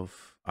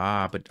of,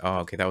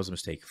 okay, that was a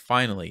mistake.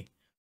 Finally,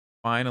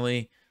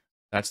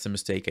 that's the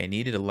mistake I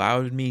needed.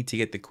 Allowed me to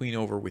get the queen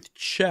over with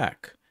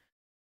check.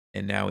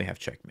 And now we have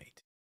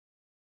checkmate.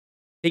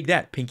 Take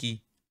that,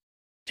 Pinky.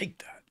 Take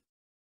that.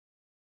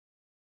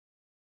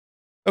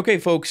 Okay,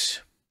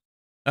 folks.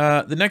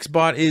 The next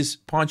bot is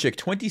Pawnchick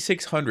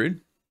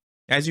 2600.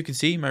 As you can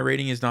see, my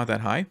rating is not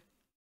that high.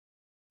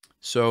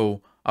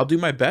 So I'll do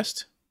my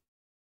best.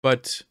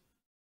 But,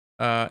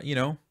 you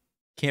know,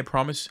 can't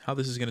promise how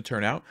this is going to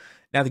turn out.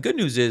 Now, the good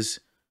news is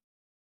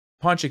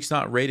Pawnchick's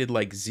not rated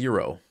like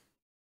 0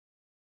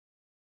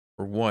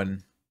 or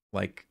 1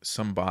 like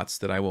some bots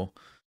that I will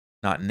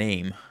not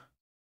name.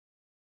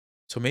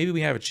 So maybe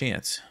we have a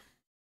chance.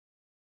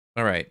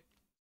 All right.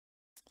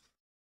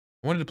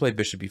 I wanted to play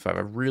bishop b5.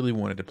 I really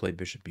wanted to play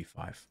bishop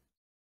b5.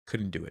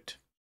 Couldn't do it.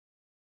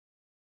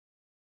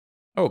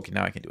 Oh, okay,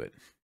 now I can do it.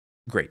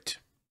 Great.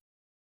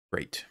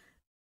 Great.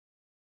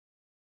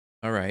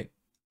 All right.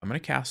 I'm going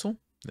to castle.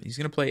 He's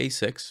going to play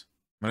a6.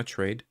 I'm going to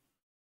trade.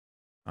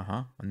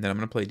 And then I'm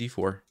going to play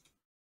d4.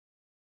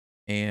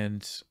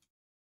 And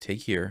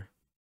take here.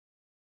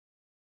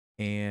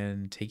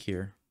 And take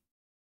here.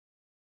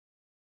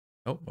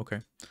 Oh, okay.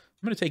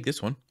 I'm going to take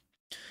this one.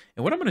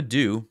 And what I'm going to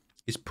do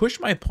is push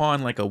my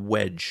pawn like a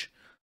wedge.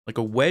 Like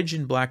a wedge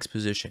in black's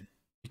position.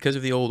 Because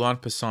of the old en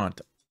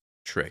passant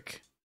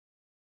trick.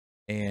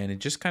 And it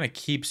just kind of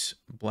keeps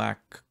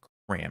black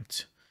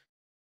cramped.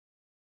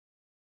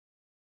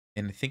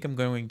 And I think I'm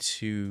going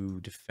to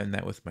defend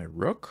that with my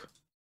rook.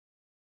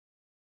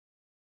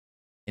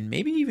 And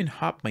maybe even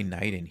hop my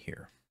knight in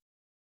here.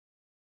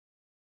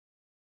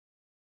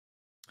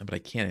 But I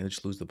can't. I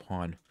just lose the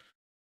pawn.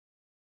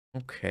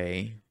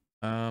 Okay.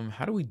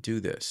 How do we do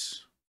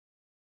this?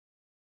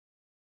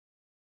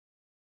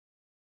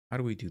 How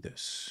do we do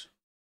this?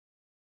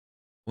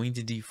 Queen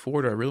to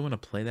d4. Do I really want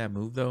to play that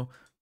move, though?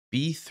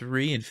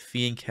 b3 and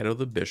fianchetto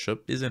the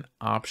bishop is an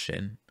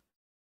option.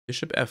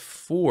 Bishop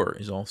f4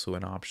 is also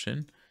an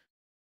option.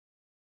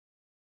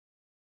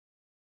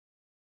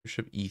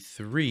 Bishop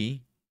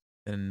e3.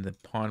 Then the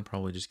pawn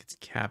probably just gets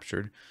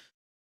captured.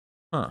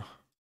 Huh.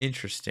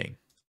 Interesting.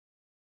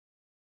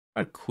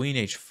 How about queen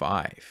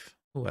h5?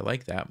 Oh, I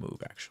like that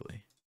move,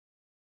 actually.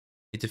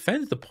 It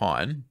defends the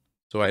pawn,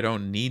 so I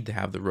don't need to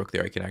have the rook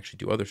there. I can actually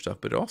do other stuff,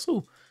 but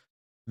also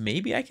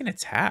maybe I can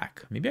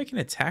attack. Maybe I can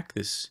attack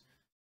this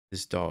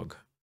dog.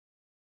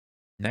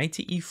 Knight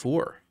to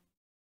e4.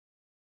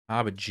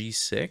 Ah, but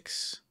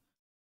g6.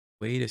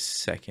 Wait a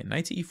second.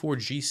 Knight to e4,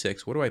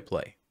 g6. What do I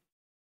play?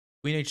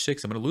 Queen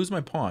h6. I'm going to lose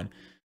my pawn.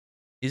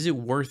 Is it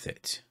worth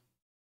it?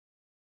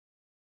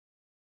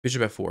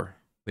 Bishop f4.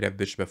 We'd have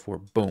bishop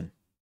f4. Boom.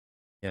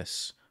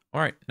 Yes.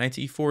 All right. Knight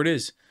to e4 it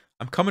is.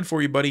 I'm coming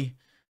for you, buddy.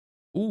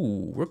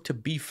 Ooh, rook to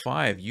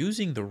b5.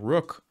 Using the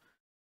rook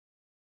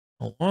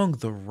along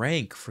the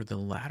rank for the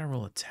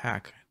lateral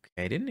attack.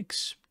 Okay, I didn't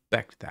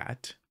expect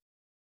that.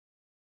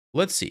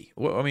 Let's see.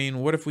 Well, I mean,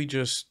 what if we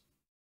just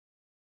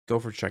go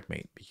for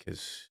checkmate?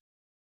 Because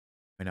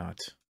why not?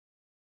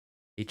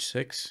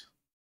 h6.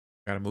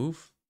 Gotta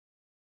move.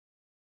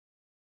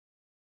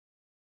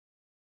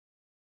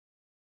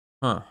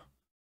 Huh.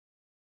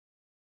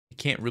 I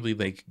can't really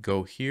like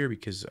go here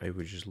because I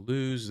would just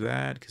lose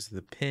that because of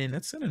the pin.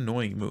 That's an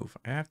annoying move,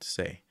 I have to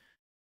say.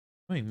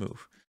 Annoying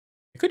move.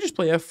 I could just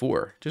play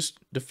f4. Just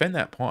defend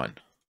that pawn.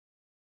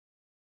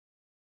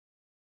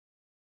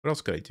 What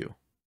else could I do?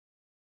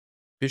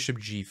 Bishop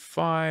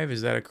g5.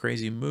 Is that a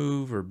crazy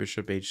move? Or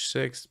bishop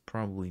h6?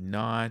 Probably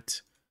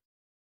not.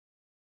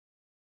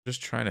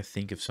 Just trying to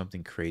think of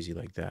something crazy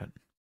like that.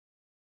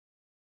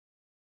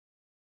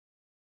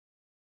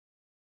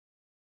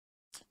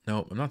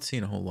 No, I'm not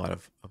seeing a whole lot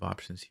of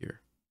options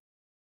here.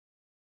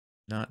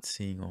 Not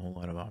seeing a whole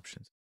lot of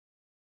options.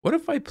 What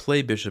if I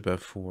play bishop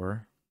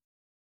f4,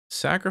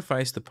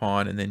 sacrifice the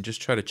pawn, and then just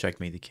try to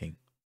checkmate the king?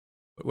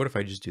 What if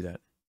I just do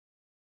that?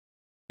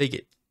 Take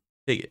it.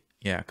 Take it.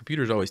 Yeah,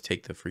 computers always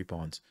take the free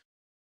pawns.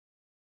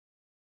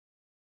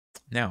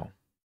 Now,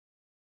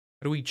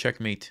 how do we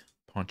checkmate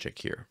pawn check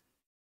here?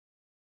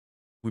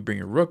 We bring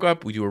a rook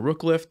up. We do a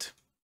rook lift.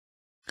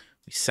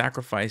 We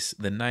sacrifice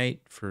the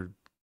knight for,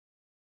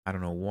 I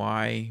don't know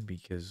why,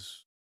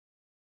 because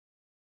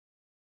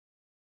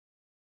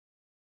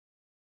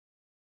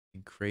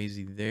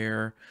crazy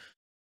there.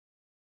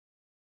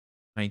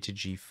 Knight to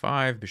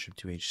g5, bishop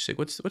to h6.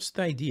 What's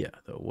the idea,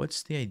 though?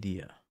 What's the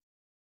idea?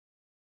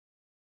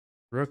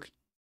 Rook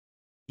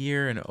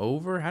here and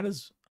over? How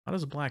does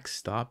black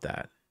stop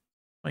that?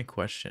 My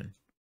question.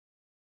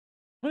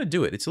 I'm going to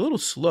do it. It's a little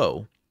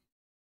slow,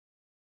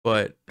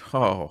 but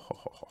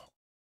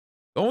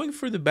going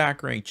for the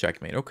back rank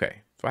checkmate.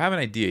 Okay, so I have an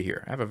idea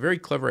here. I have a very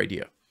clever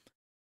idea.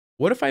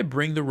 What if I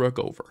bring the rook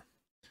over?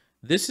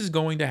 This is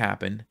going to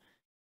happen,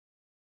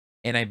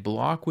 and I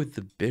block with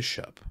the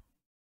bishop.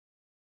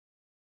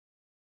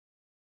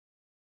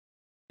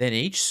 Then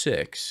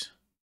h6.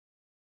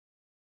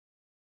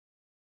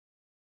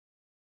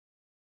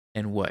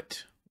 And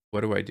what?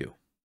 What do I do?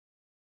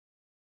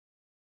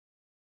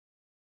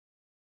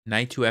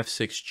 Knight to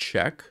f6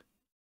 check.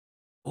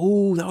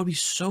 Oh, that would be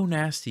so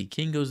nasty.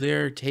 King goes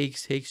there,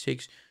 takes.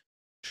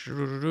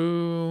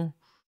 Oh,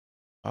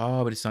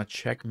 but it's not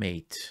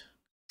checkmate.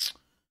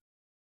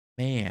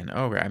 Man,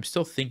 okay, I'm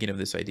still thinking of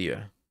this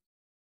idea.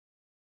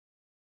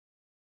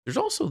 There's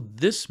also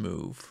this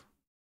move.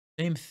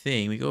 Same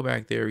thing. We go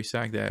back there, we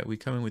sack that. We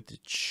come in with the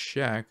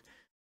check.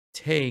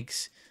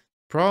 Takes.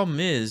 Problem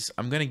is,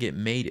 I'm going to get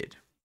mated.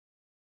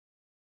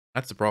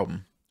 That's the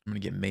problem. I'm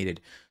going to get mated.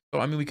 So,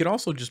 I mean, we could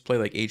also just play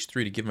like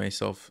h3 to give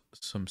myself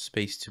some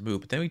space to move.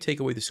 But then we take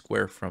away the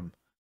square from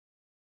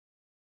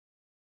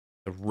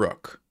the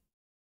rook.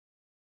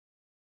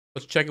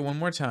 Let's check it one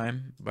more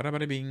time. Bada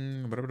bada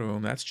bing, bada bada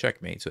boom. That's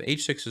checkmate. So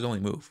h6 is only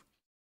move.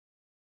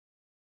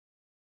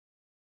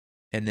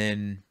 And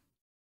then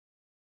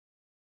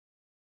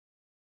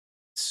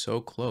it's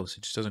so close.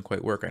 It just doesn't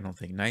quite work, I don't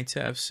think. Knight to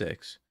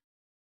f6.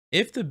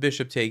 If the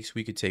bishop takes,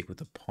 we could take with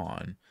the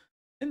pawn.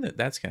 And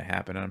that's going to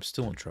happen. And I'm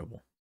still in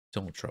trouble.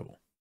 Still in trouble.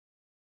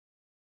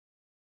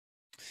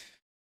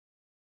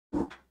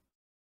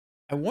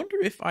 I wonder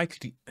if I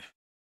could...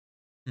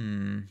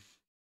 I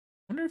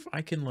wonder if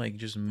I can, like,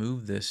 just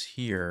move this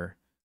here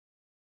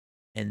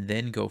and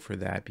then go for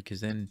that,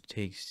 because then it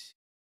takes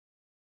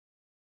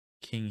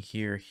king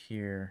here.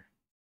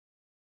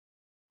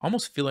 I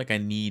almost feel like I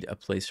need a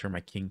place for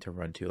my king to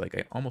run to. Like,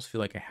 I almost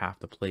feel like I have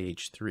to play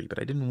h3, but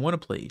I didn't want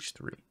to play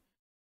h3.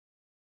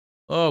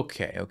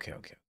 Okay.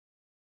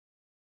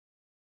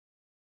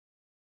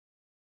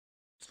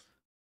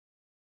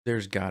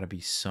 There's got to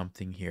be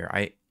something here.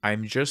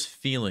 I'm just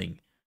feeling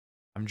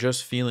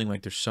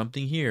like there's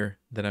something here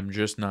that I'm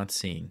just not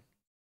seeing.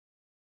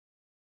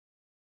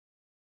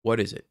 What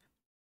is it?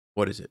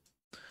 What is it?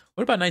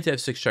 What about knight to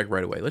f6 check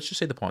right away? Let's just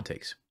say the pawn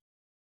takes.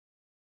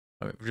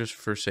 just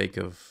for sake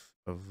of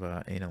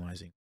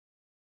analyzing.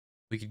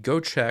 We could go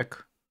check.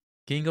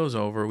 King goes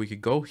over. We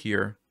could go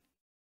here.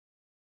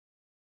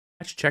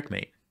 That's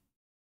checkmate.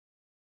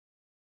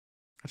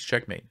 That's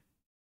checkmate.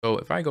 So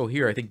if I go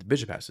here, I think the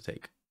bishop has to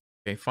take.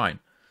 Okay, fine.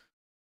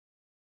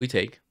 We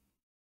take.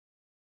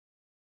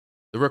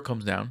 The rook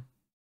comes down.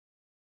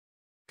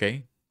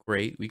 Okay,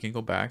 great. We can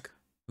go back.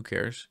 Who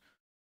cares?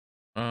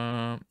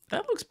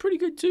 That looks pretty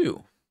good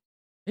too.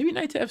 Maybe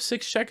knight to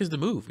f6 check is the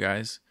move,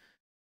 guys.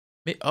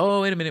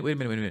 Oh, wait a minute, wait a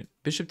minute, wait a minute.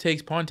 Bishop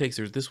takes, pawn takes.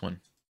 There's this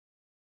one.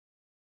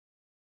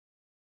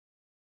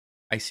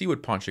 I see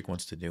what Ponchik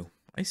wants to do.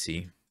 I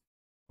see.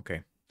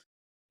 Okay.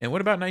 And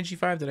what about knight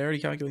g5? Did I already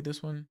calculate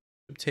this one?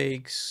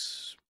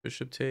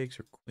 Bishop takes,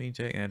 or queen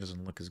takes. That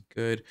doesn't look as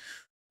good.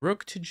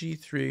 Rook to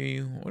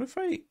g3. What if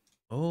I...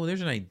 Oh,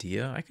 there's an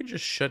idea. I could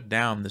just shut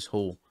down this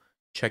whole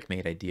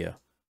checkmate idea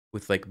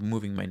with, like,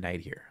 moving my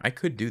knight here. I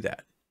could do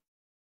that.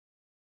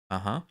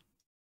 Uh-huh.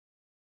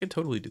 I could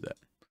totally do that.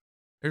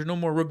 There's no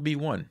more rook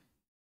b1.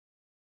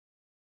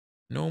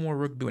 No more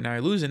rook b1. Now, I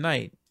lose a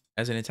knight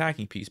as an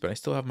attacking piece, but I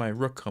still have my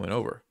rook coming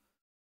over.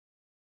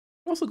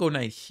 I'll also go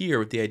knight here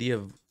with the idea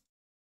of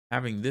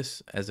having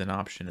this as an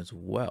option as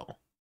well.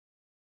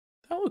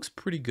 That looks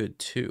pretty good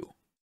too.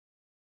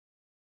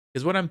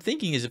 Because what I'm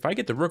thinking is if I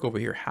get the rook over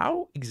here,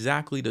 how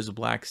exactly does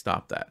black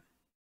stop that?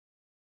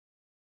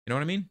 You know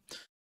what I mean?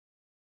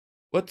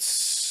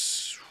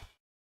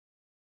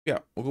 Yeah,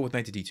 we'll go with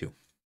knight to d2.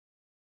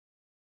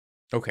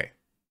 Okay.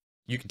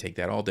 You can take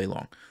that all day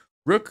long.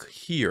 Rook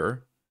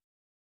here.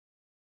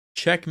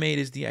 Checkmate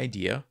is the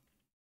idea.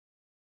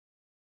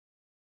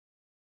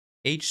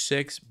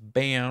 h6,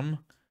 bam.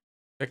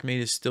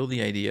 Checkmate is still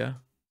the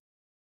idea.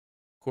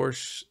 Of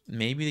course,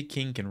 maybe the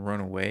king can run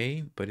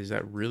away, but is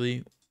that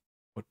really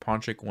what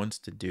Ponchik wants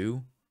to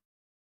do?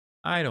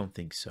 I don't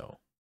think so.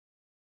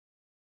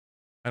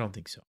 I don't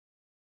think so.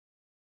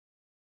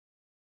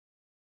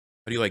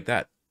 How do you like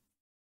that?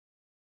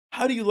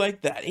 How do you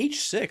like that?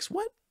 h6,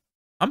 what?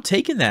 I'm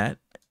taking that.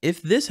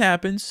 If this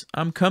happens,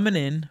 I'm coming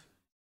in.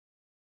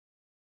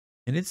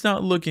 And it's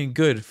not looking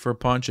good for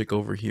Ponchik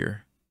over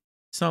here.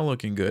 It's not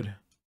looking good.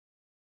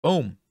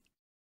 Boom.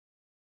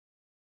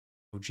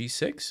 Oh,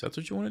 g6? That's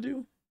what you want to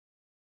do?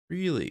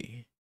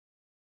 Really?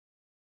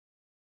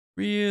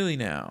 Really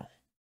now?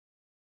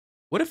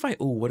 What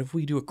if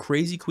we do a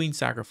crazy queen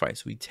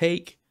sacrifice? We put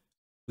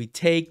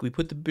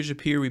the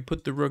bishop here, we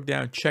put the rook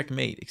down,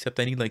 checkmate. Except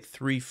I need like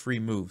 3 free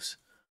moves.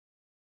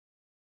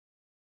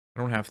 I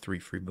don't have 3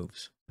 free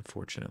moves,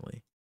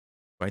 unfortunately.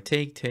 If I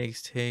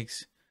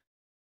takes.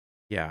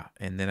 Yeah,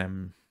 and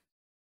then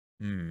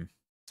I'm...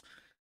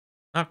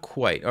 Not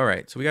quite. All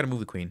right, so we got to move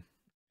the queen.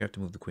 We have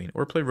to move the queen.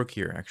 Or play rook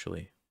here,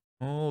 actually.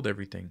 Hold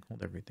everything.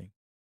 Hold everything.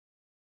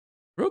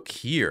 Rook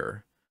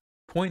here.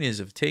 Point is,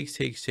 if takes,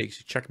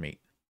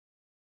 checkmate.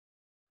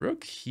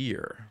 Rook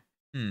here.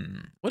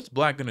 What's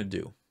black going to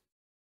do?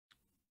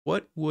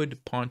 What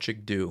would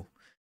Ponchik do?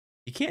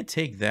 You can't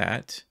take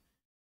that.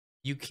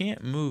 You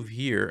can't move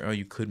here. Oh,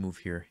 you could move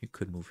here. You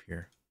could move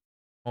here.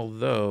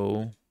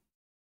 Although,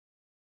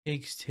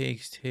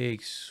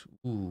 takes.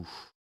 Ooh.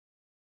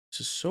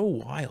 This is so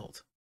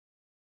wild.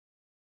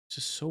 This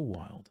is so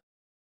wild.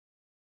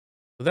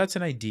 So that's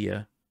an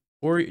idea.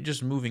 Or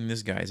just moving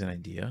this guy is an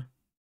idea.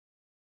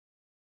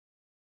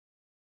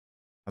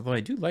 Although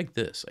I do like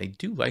this. I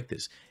do like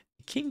this.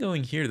 The king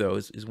going here, though,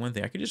 is one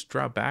thing. I could just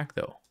drop back,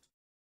 though.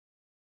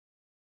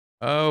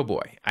 Oh,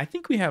 boy. I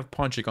think we have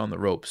Ponchik on the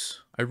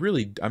ropes.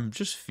 I'm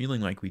just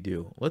feeling like we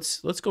do. Let's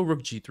go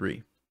rook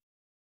g3.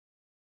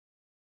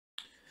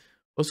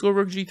 Let's go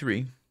rook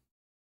g3.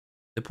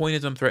 The point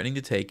is I'm threatening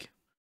to take.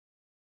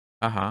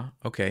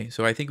 Okay,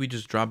 so I think we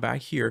just drop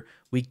back here.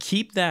 We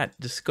keep that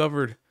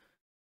discovered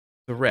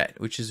threat,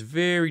 which is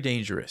very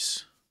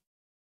dangerous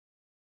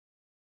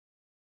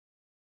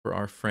for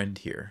our friend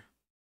here.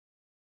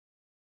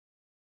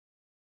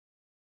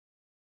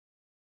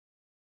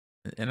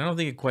 And I don't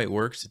think it quite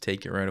works to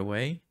take it right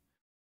away.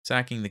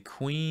 Sacking the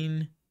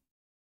queen.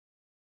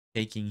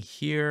 Taking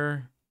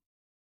here.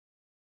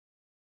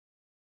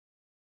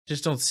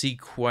 Just don't see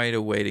quite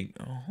a way to...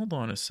 Oh, hold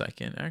on a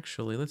second.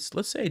 Actually, let's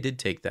say I did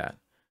take that.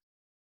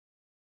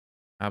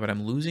 But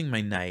I'm losing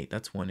my knight.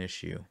 That's one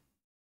issue.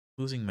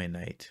 Losing my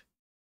knight.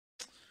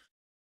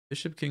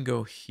 Bishop can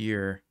go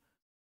here.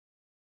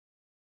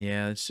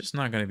 Yeah, it's just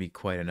not going to be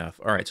quite enough.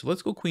 All right, so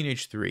let's go queen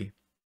h3.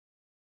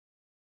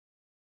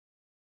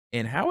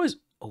 And how is...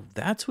 Oh,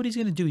 that's what he's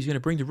going to do. He's going to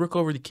bring the rook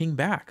over the king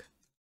back.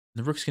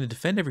 And the rook's going to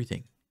defend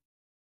everything.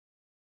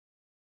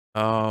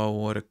 Oh,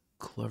 what a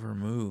clever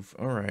move.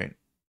 All right.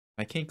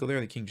 I can't go there.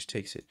 The king just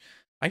takes it.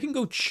 I can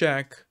go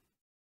check.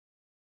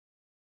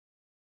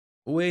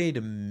 Wait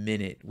a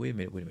minute.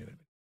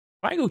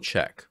 If I go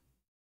check,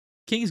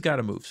 king's got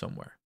to move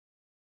somewhere.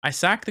 I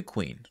sack the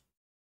queen.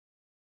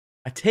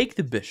 I take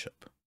the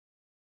bishop.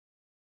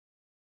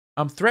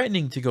 I'm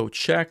threatening to go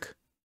check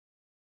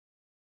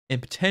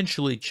and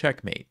potentially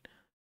checkmate.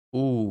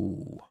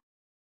 Ooh.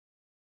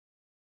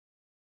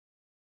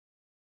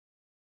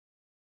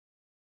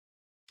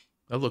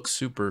 That looks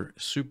super,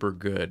 super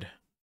good.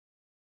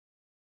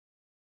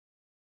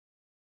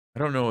 I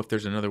don't know if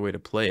there's another way to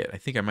play it. I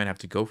think I might have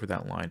to go for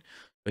that line.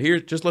 But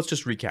here, let's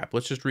just recap.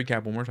 Let's just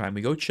recap one more time.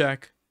 We go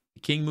check.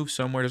 The king moves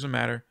somewhere. Doesn't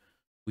matter.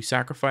 We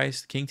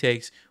sacrifice. The king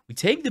takes. We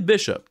take the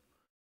bishop.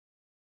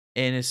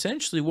 And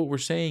essentially what we're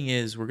saying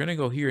is we're going to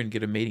go here and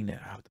get a mating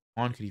net. Oh, the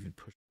pawn could even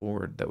push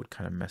forward. That would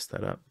kind of mess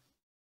that up.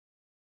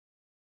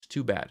 It's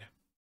too bad.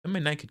 Then my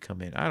knight could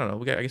come in. I don't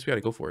know. I guess we got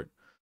to go for it.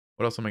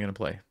 What else am I going to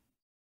play?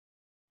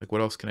 Like,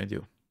 what else can I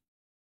do?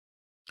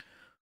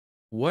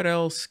 What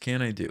else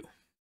can I do?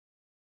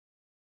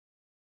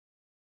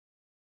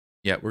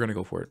 Yeah, we're going to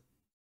go for it.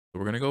 So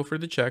we're going to go for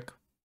the check.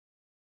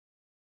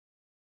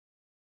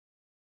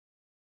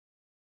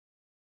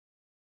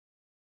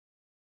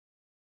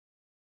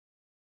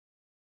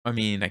 I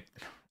mean,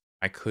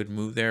 I could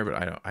move there, but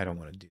I don't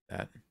want to do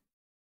that.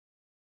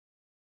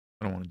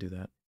 I don't want to do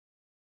that.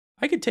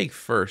 I could take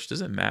first.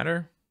 Does it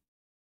matter?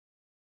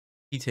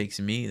 He takes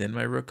me, then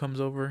my rook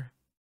comes over.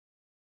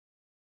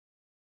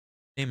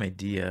 Same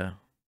idea.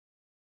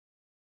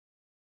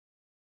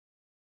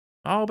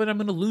 Oh, but I'm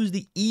going to lose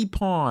the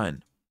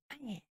e-pawn.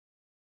 I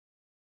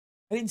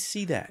didn't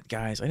see that,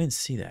 guys. I didn't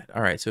see that.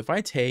 All right, so if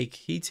I take,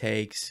 he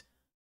takes.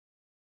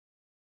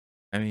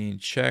 I mean,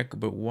 check,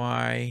 but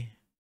why?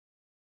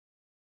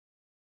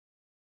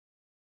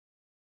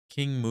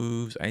 King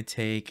moves. I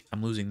take.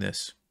 I'm losing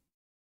this.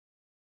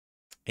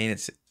 And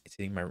it's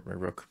hitting my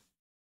rook.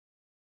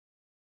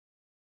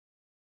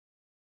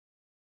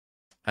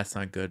 That's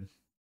not good.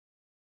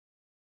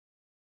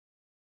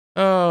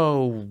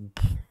 Oh.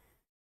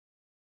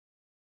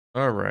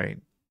 All right.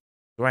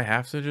 Do I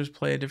have to just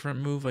play a different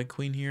move like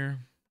queen here?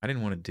 I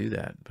didn't want to do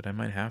that, but I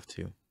might have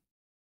to.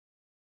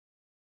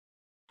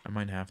 I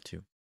might have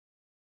to.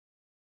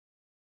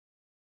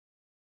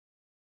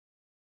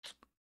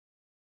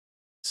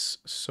 It's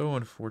so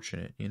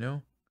unfortunate, you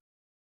know?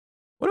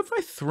 What if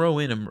I throw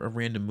in a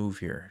random move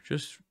here?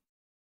 Just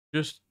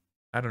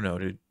I don't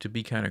know, to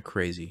be kind of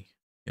crazy.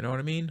 You know what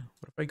I mean?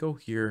 What if I go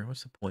here?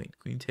 What's the point?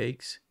 Queen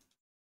takes?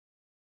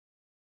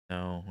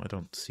 No, I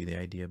don't see the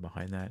idea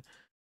behind that.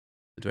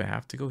 Do I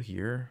have to go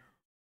here?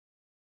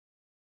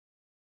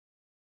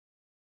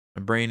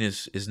 My brain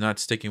is not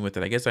sticking with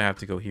it. I guess I have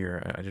to go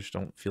here. I just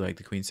don't feel like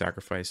the queen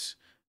sacrifice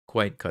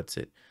quite cuts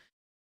it.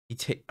 He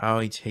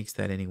takes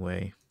that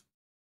anyway.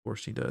 Of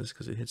course he does,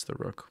 because it hits the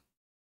rook.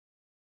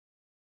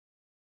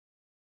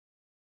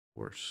 Of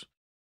course.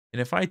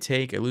 And if I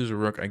take, I lose a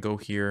rook, I go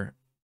here.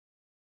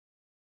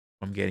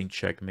 I'm getting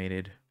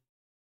checkmated.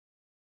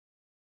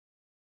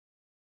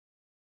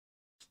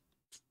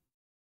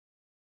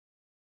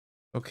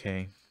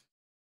 Okay.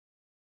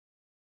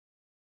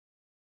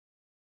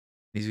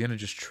 He's going to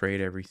just trade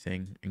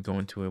everything and go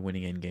into a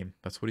winning endgame.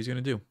 That's what he's going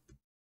to do.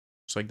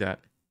 Just like that.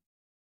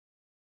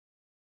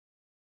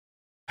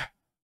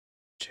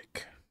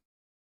 Check.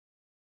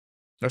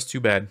 That's too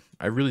bad.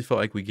 I really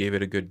felt like we gave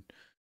it a good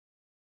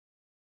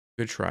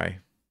try. I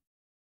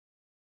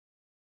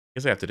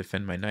guess I have to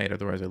defend my knight,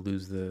 otherwise I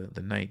lose the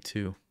knight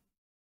too.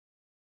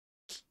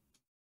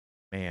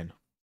 Man.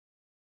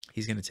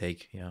 He's going to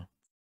take, yeah.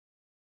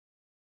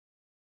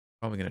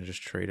 Probably going to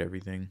just trade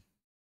everything.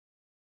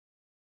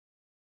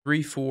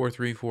 3-4,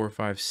 3-4,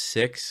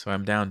 5-6. So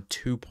I'm down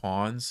 2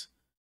 pawns.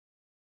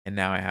 And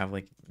now I have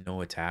like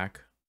no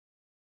attack.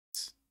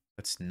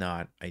 That's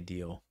not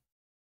ideal.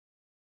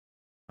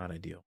 Not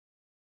ideal.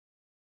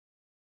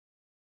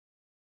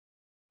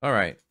 All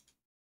right.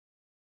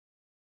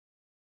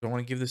 Do I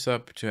want to give this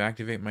up to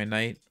activate my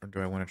knight, or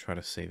do I want to try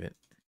to save it?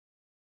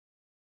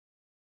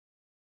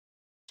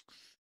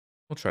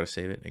 We'll try to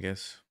save it, I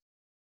guess.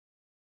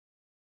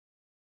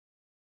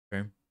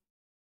 Okay.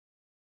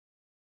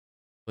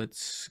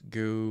 Let's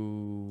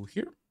go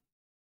here.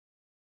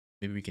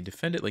 Maybe we can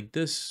defend it like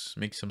this,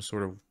 make some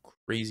sort of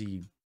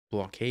crazy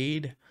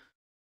blockade.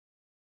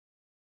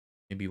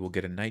 Maybe we'll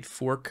get a knight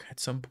fork at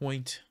some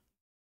point.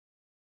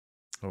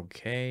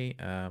 Okay,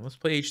 let's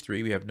play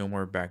h3. We have no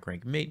more back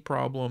rank mate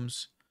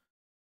problems.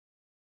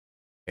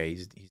 Okay,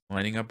 he's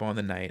lining up on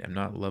the knight. I'm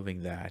not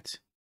loving that.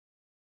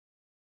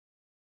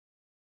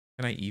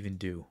 What can I even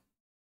do?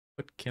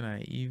 What can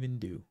I even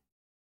do?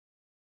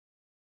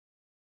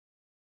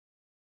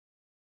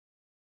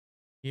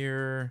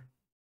 Here.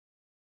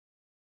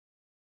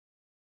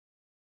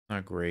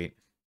 Not great.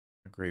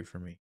 Not great for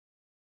me.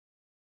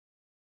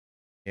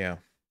 Yeah.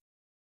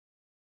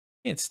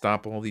 Can't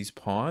stop all these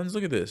pawns.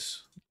 Look at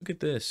this. Look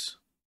at this.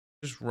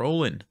 Just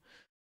rolling.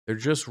 They're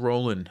just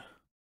rolling.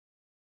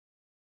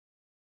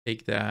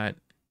 Take that.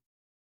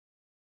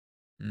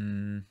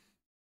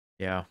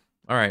 Yeah.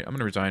 All right. I'm going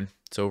to resign.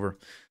 It's over.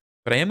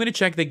 But I am going to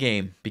check the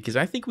game because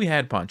I think we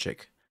had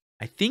Ponchik.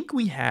 I think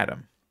we had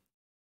him.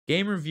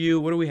 Game review.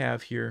 What do we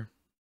have here?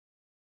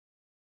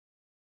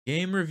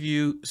 Game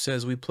review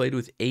says we played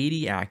with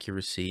 80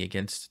 accuracy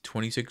against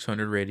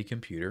 2600 rated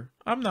computer.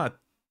 I'm not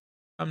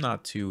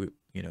too,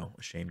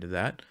 ashamed of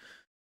that.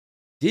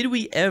 Did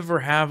we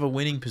ever have a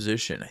winning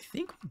position? I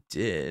think we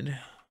did.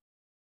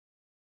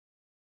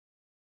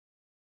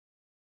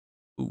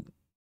 Ooh.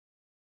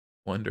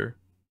 Wonder.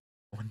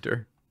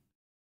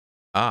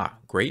 Ah,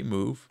 great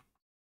move.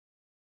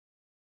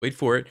 Wait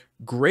for it.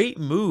 Great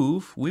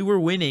move. We were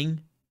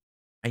winning.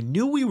 I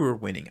knew we were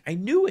winning. I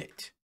knew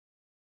it.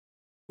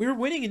 We were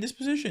winning in this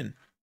position.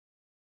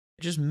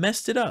 I just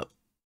messed it up.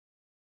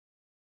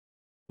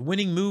 The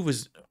winning move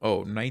was,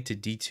 oh, knight to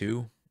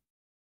d2.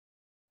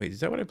 Wait, is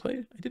that what I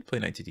played? I did play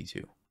knight to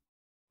d2.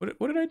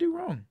 What did I do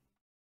wrong?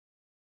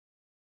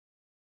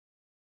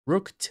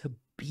 Rook to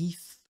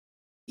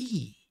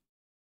b3.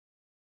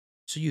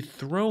 So you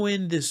throw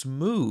in this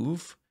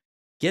move,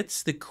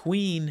 gets the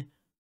queen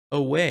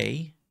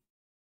away.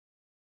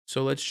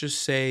 So let's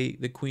just say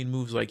the queen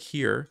moves like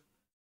here.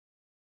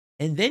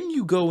 And then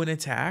you go and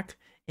attack,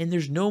 and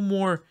there's no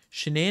more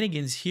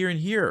shenanigans here and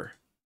here.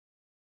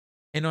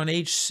 And on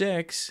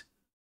h6,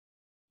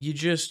 you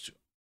just...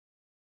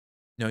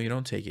 No, you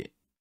don't take it.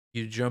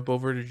 You jump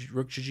over to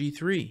rook to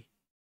g3.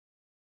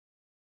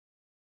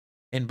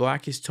 And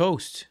black is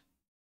toast.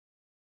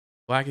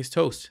 Black is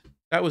toast.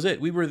 That was it.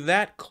 We were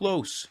that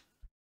close.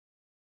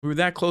 We were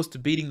that close to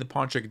beating the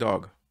pawn check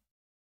dog.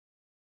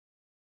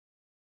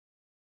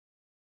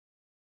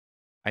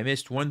 I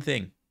missed one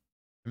thing.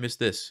 I missed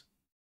this.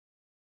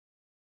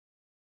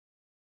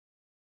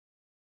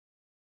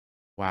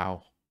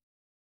 Wow.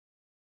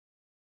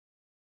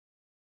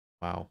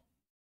 Wow.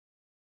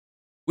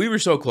 We were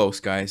so close,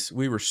 guys.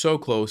 We were so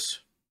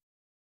close.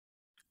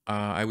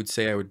 I would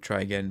say I would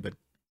try again, but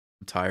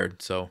I'm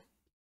tired, so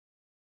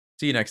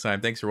see you next time.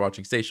 Thanks for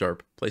watching. Stay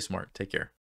sharp. Play smart. Take care.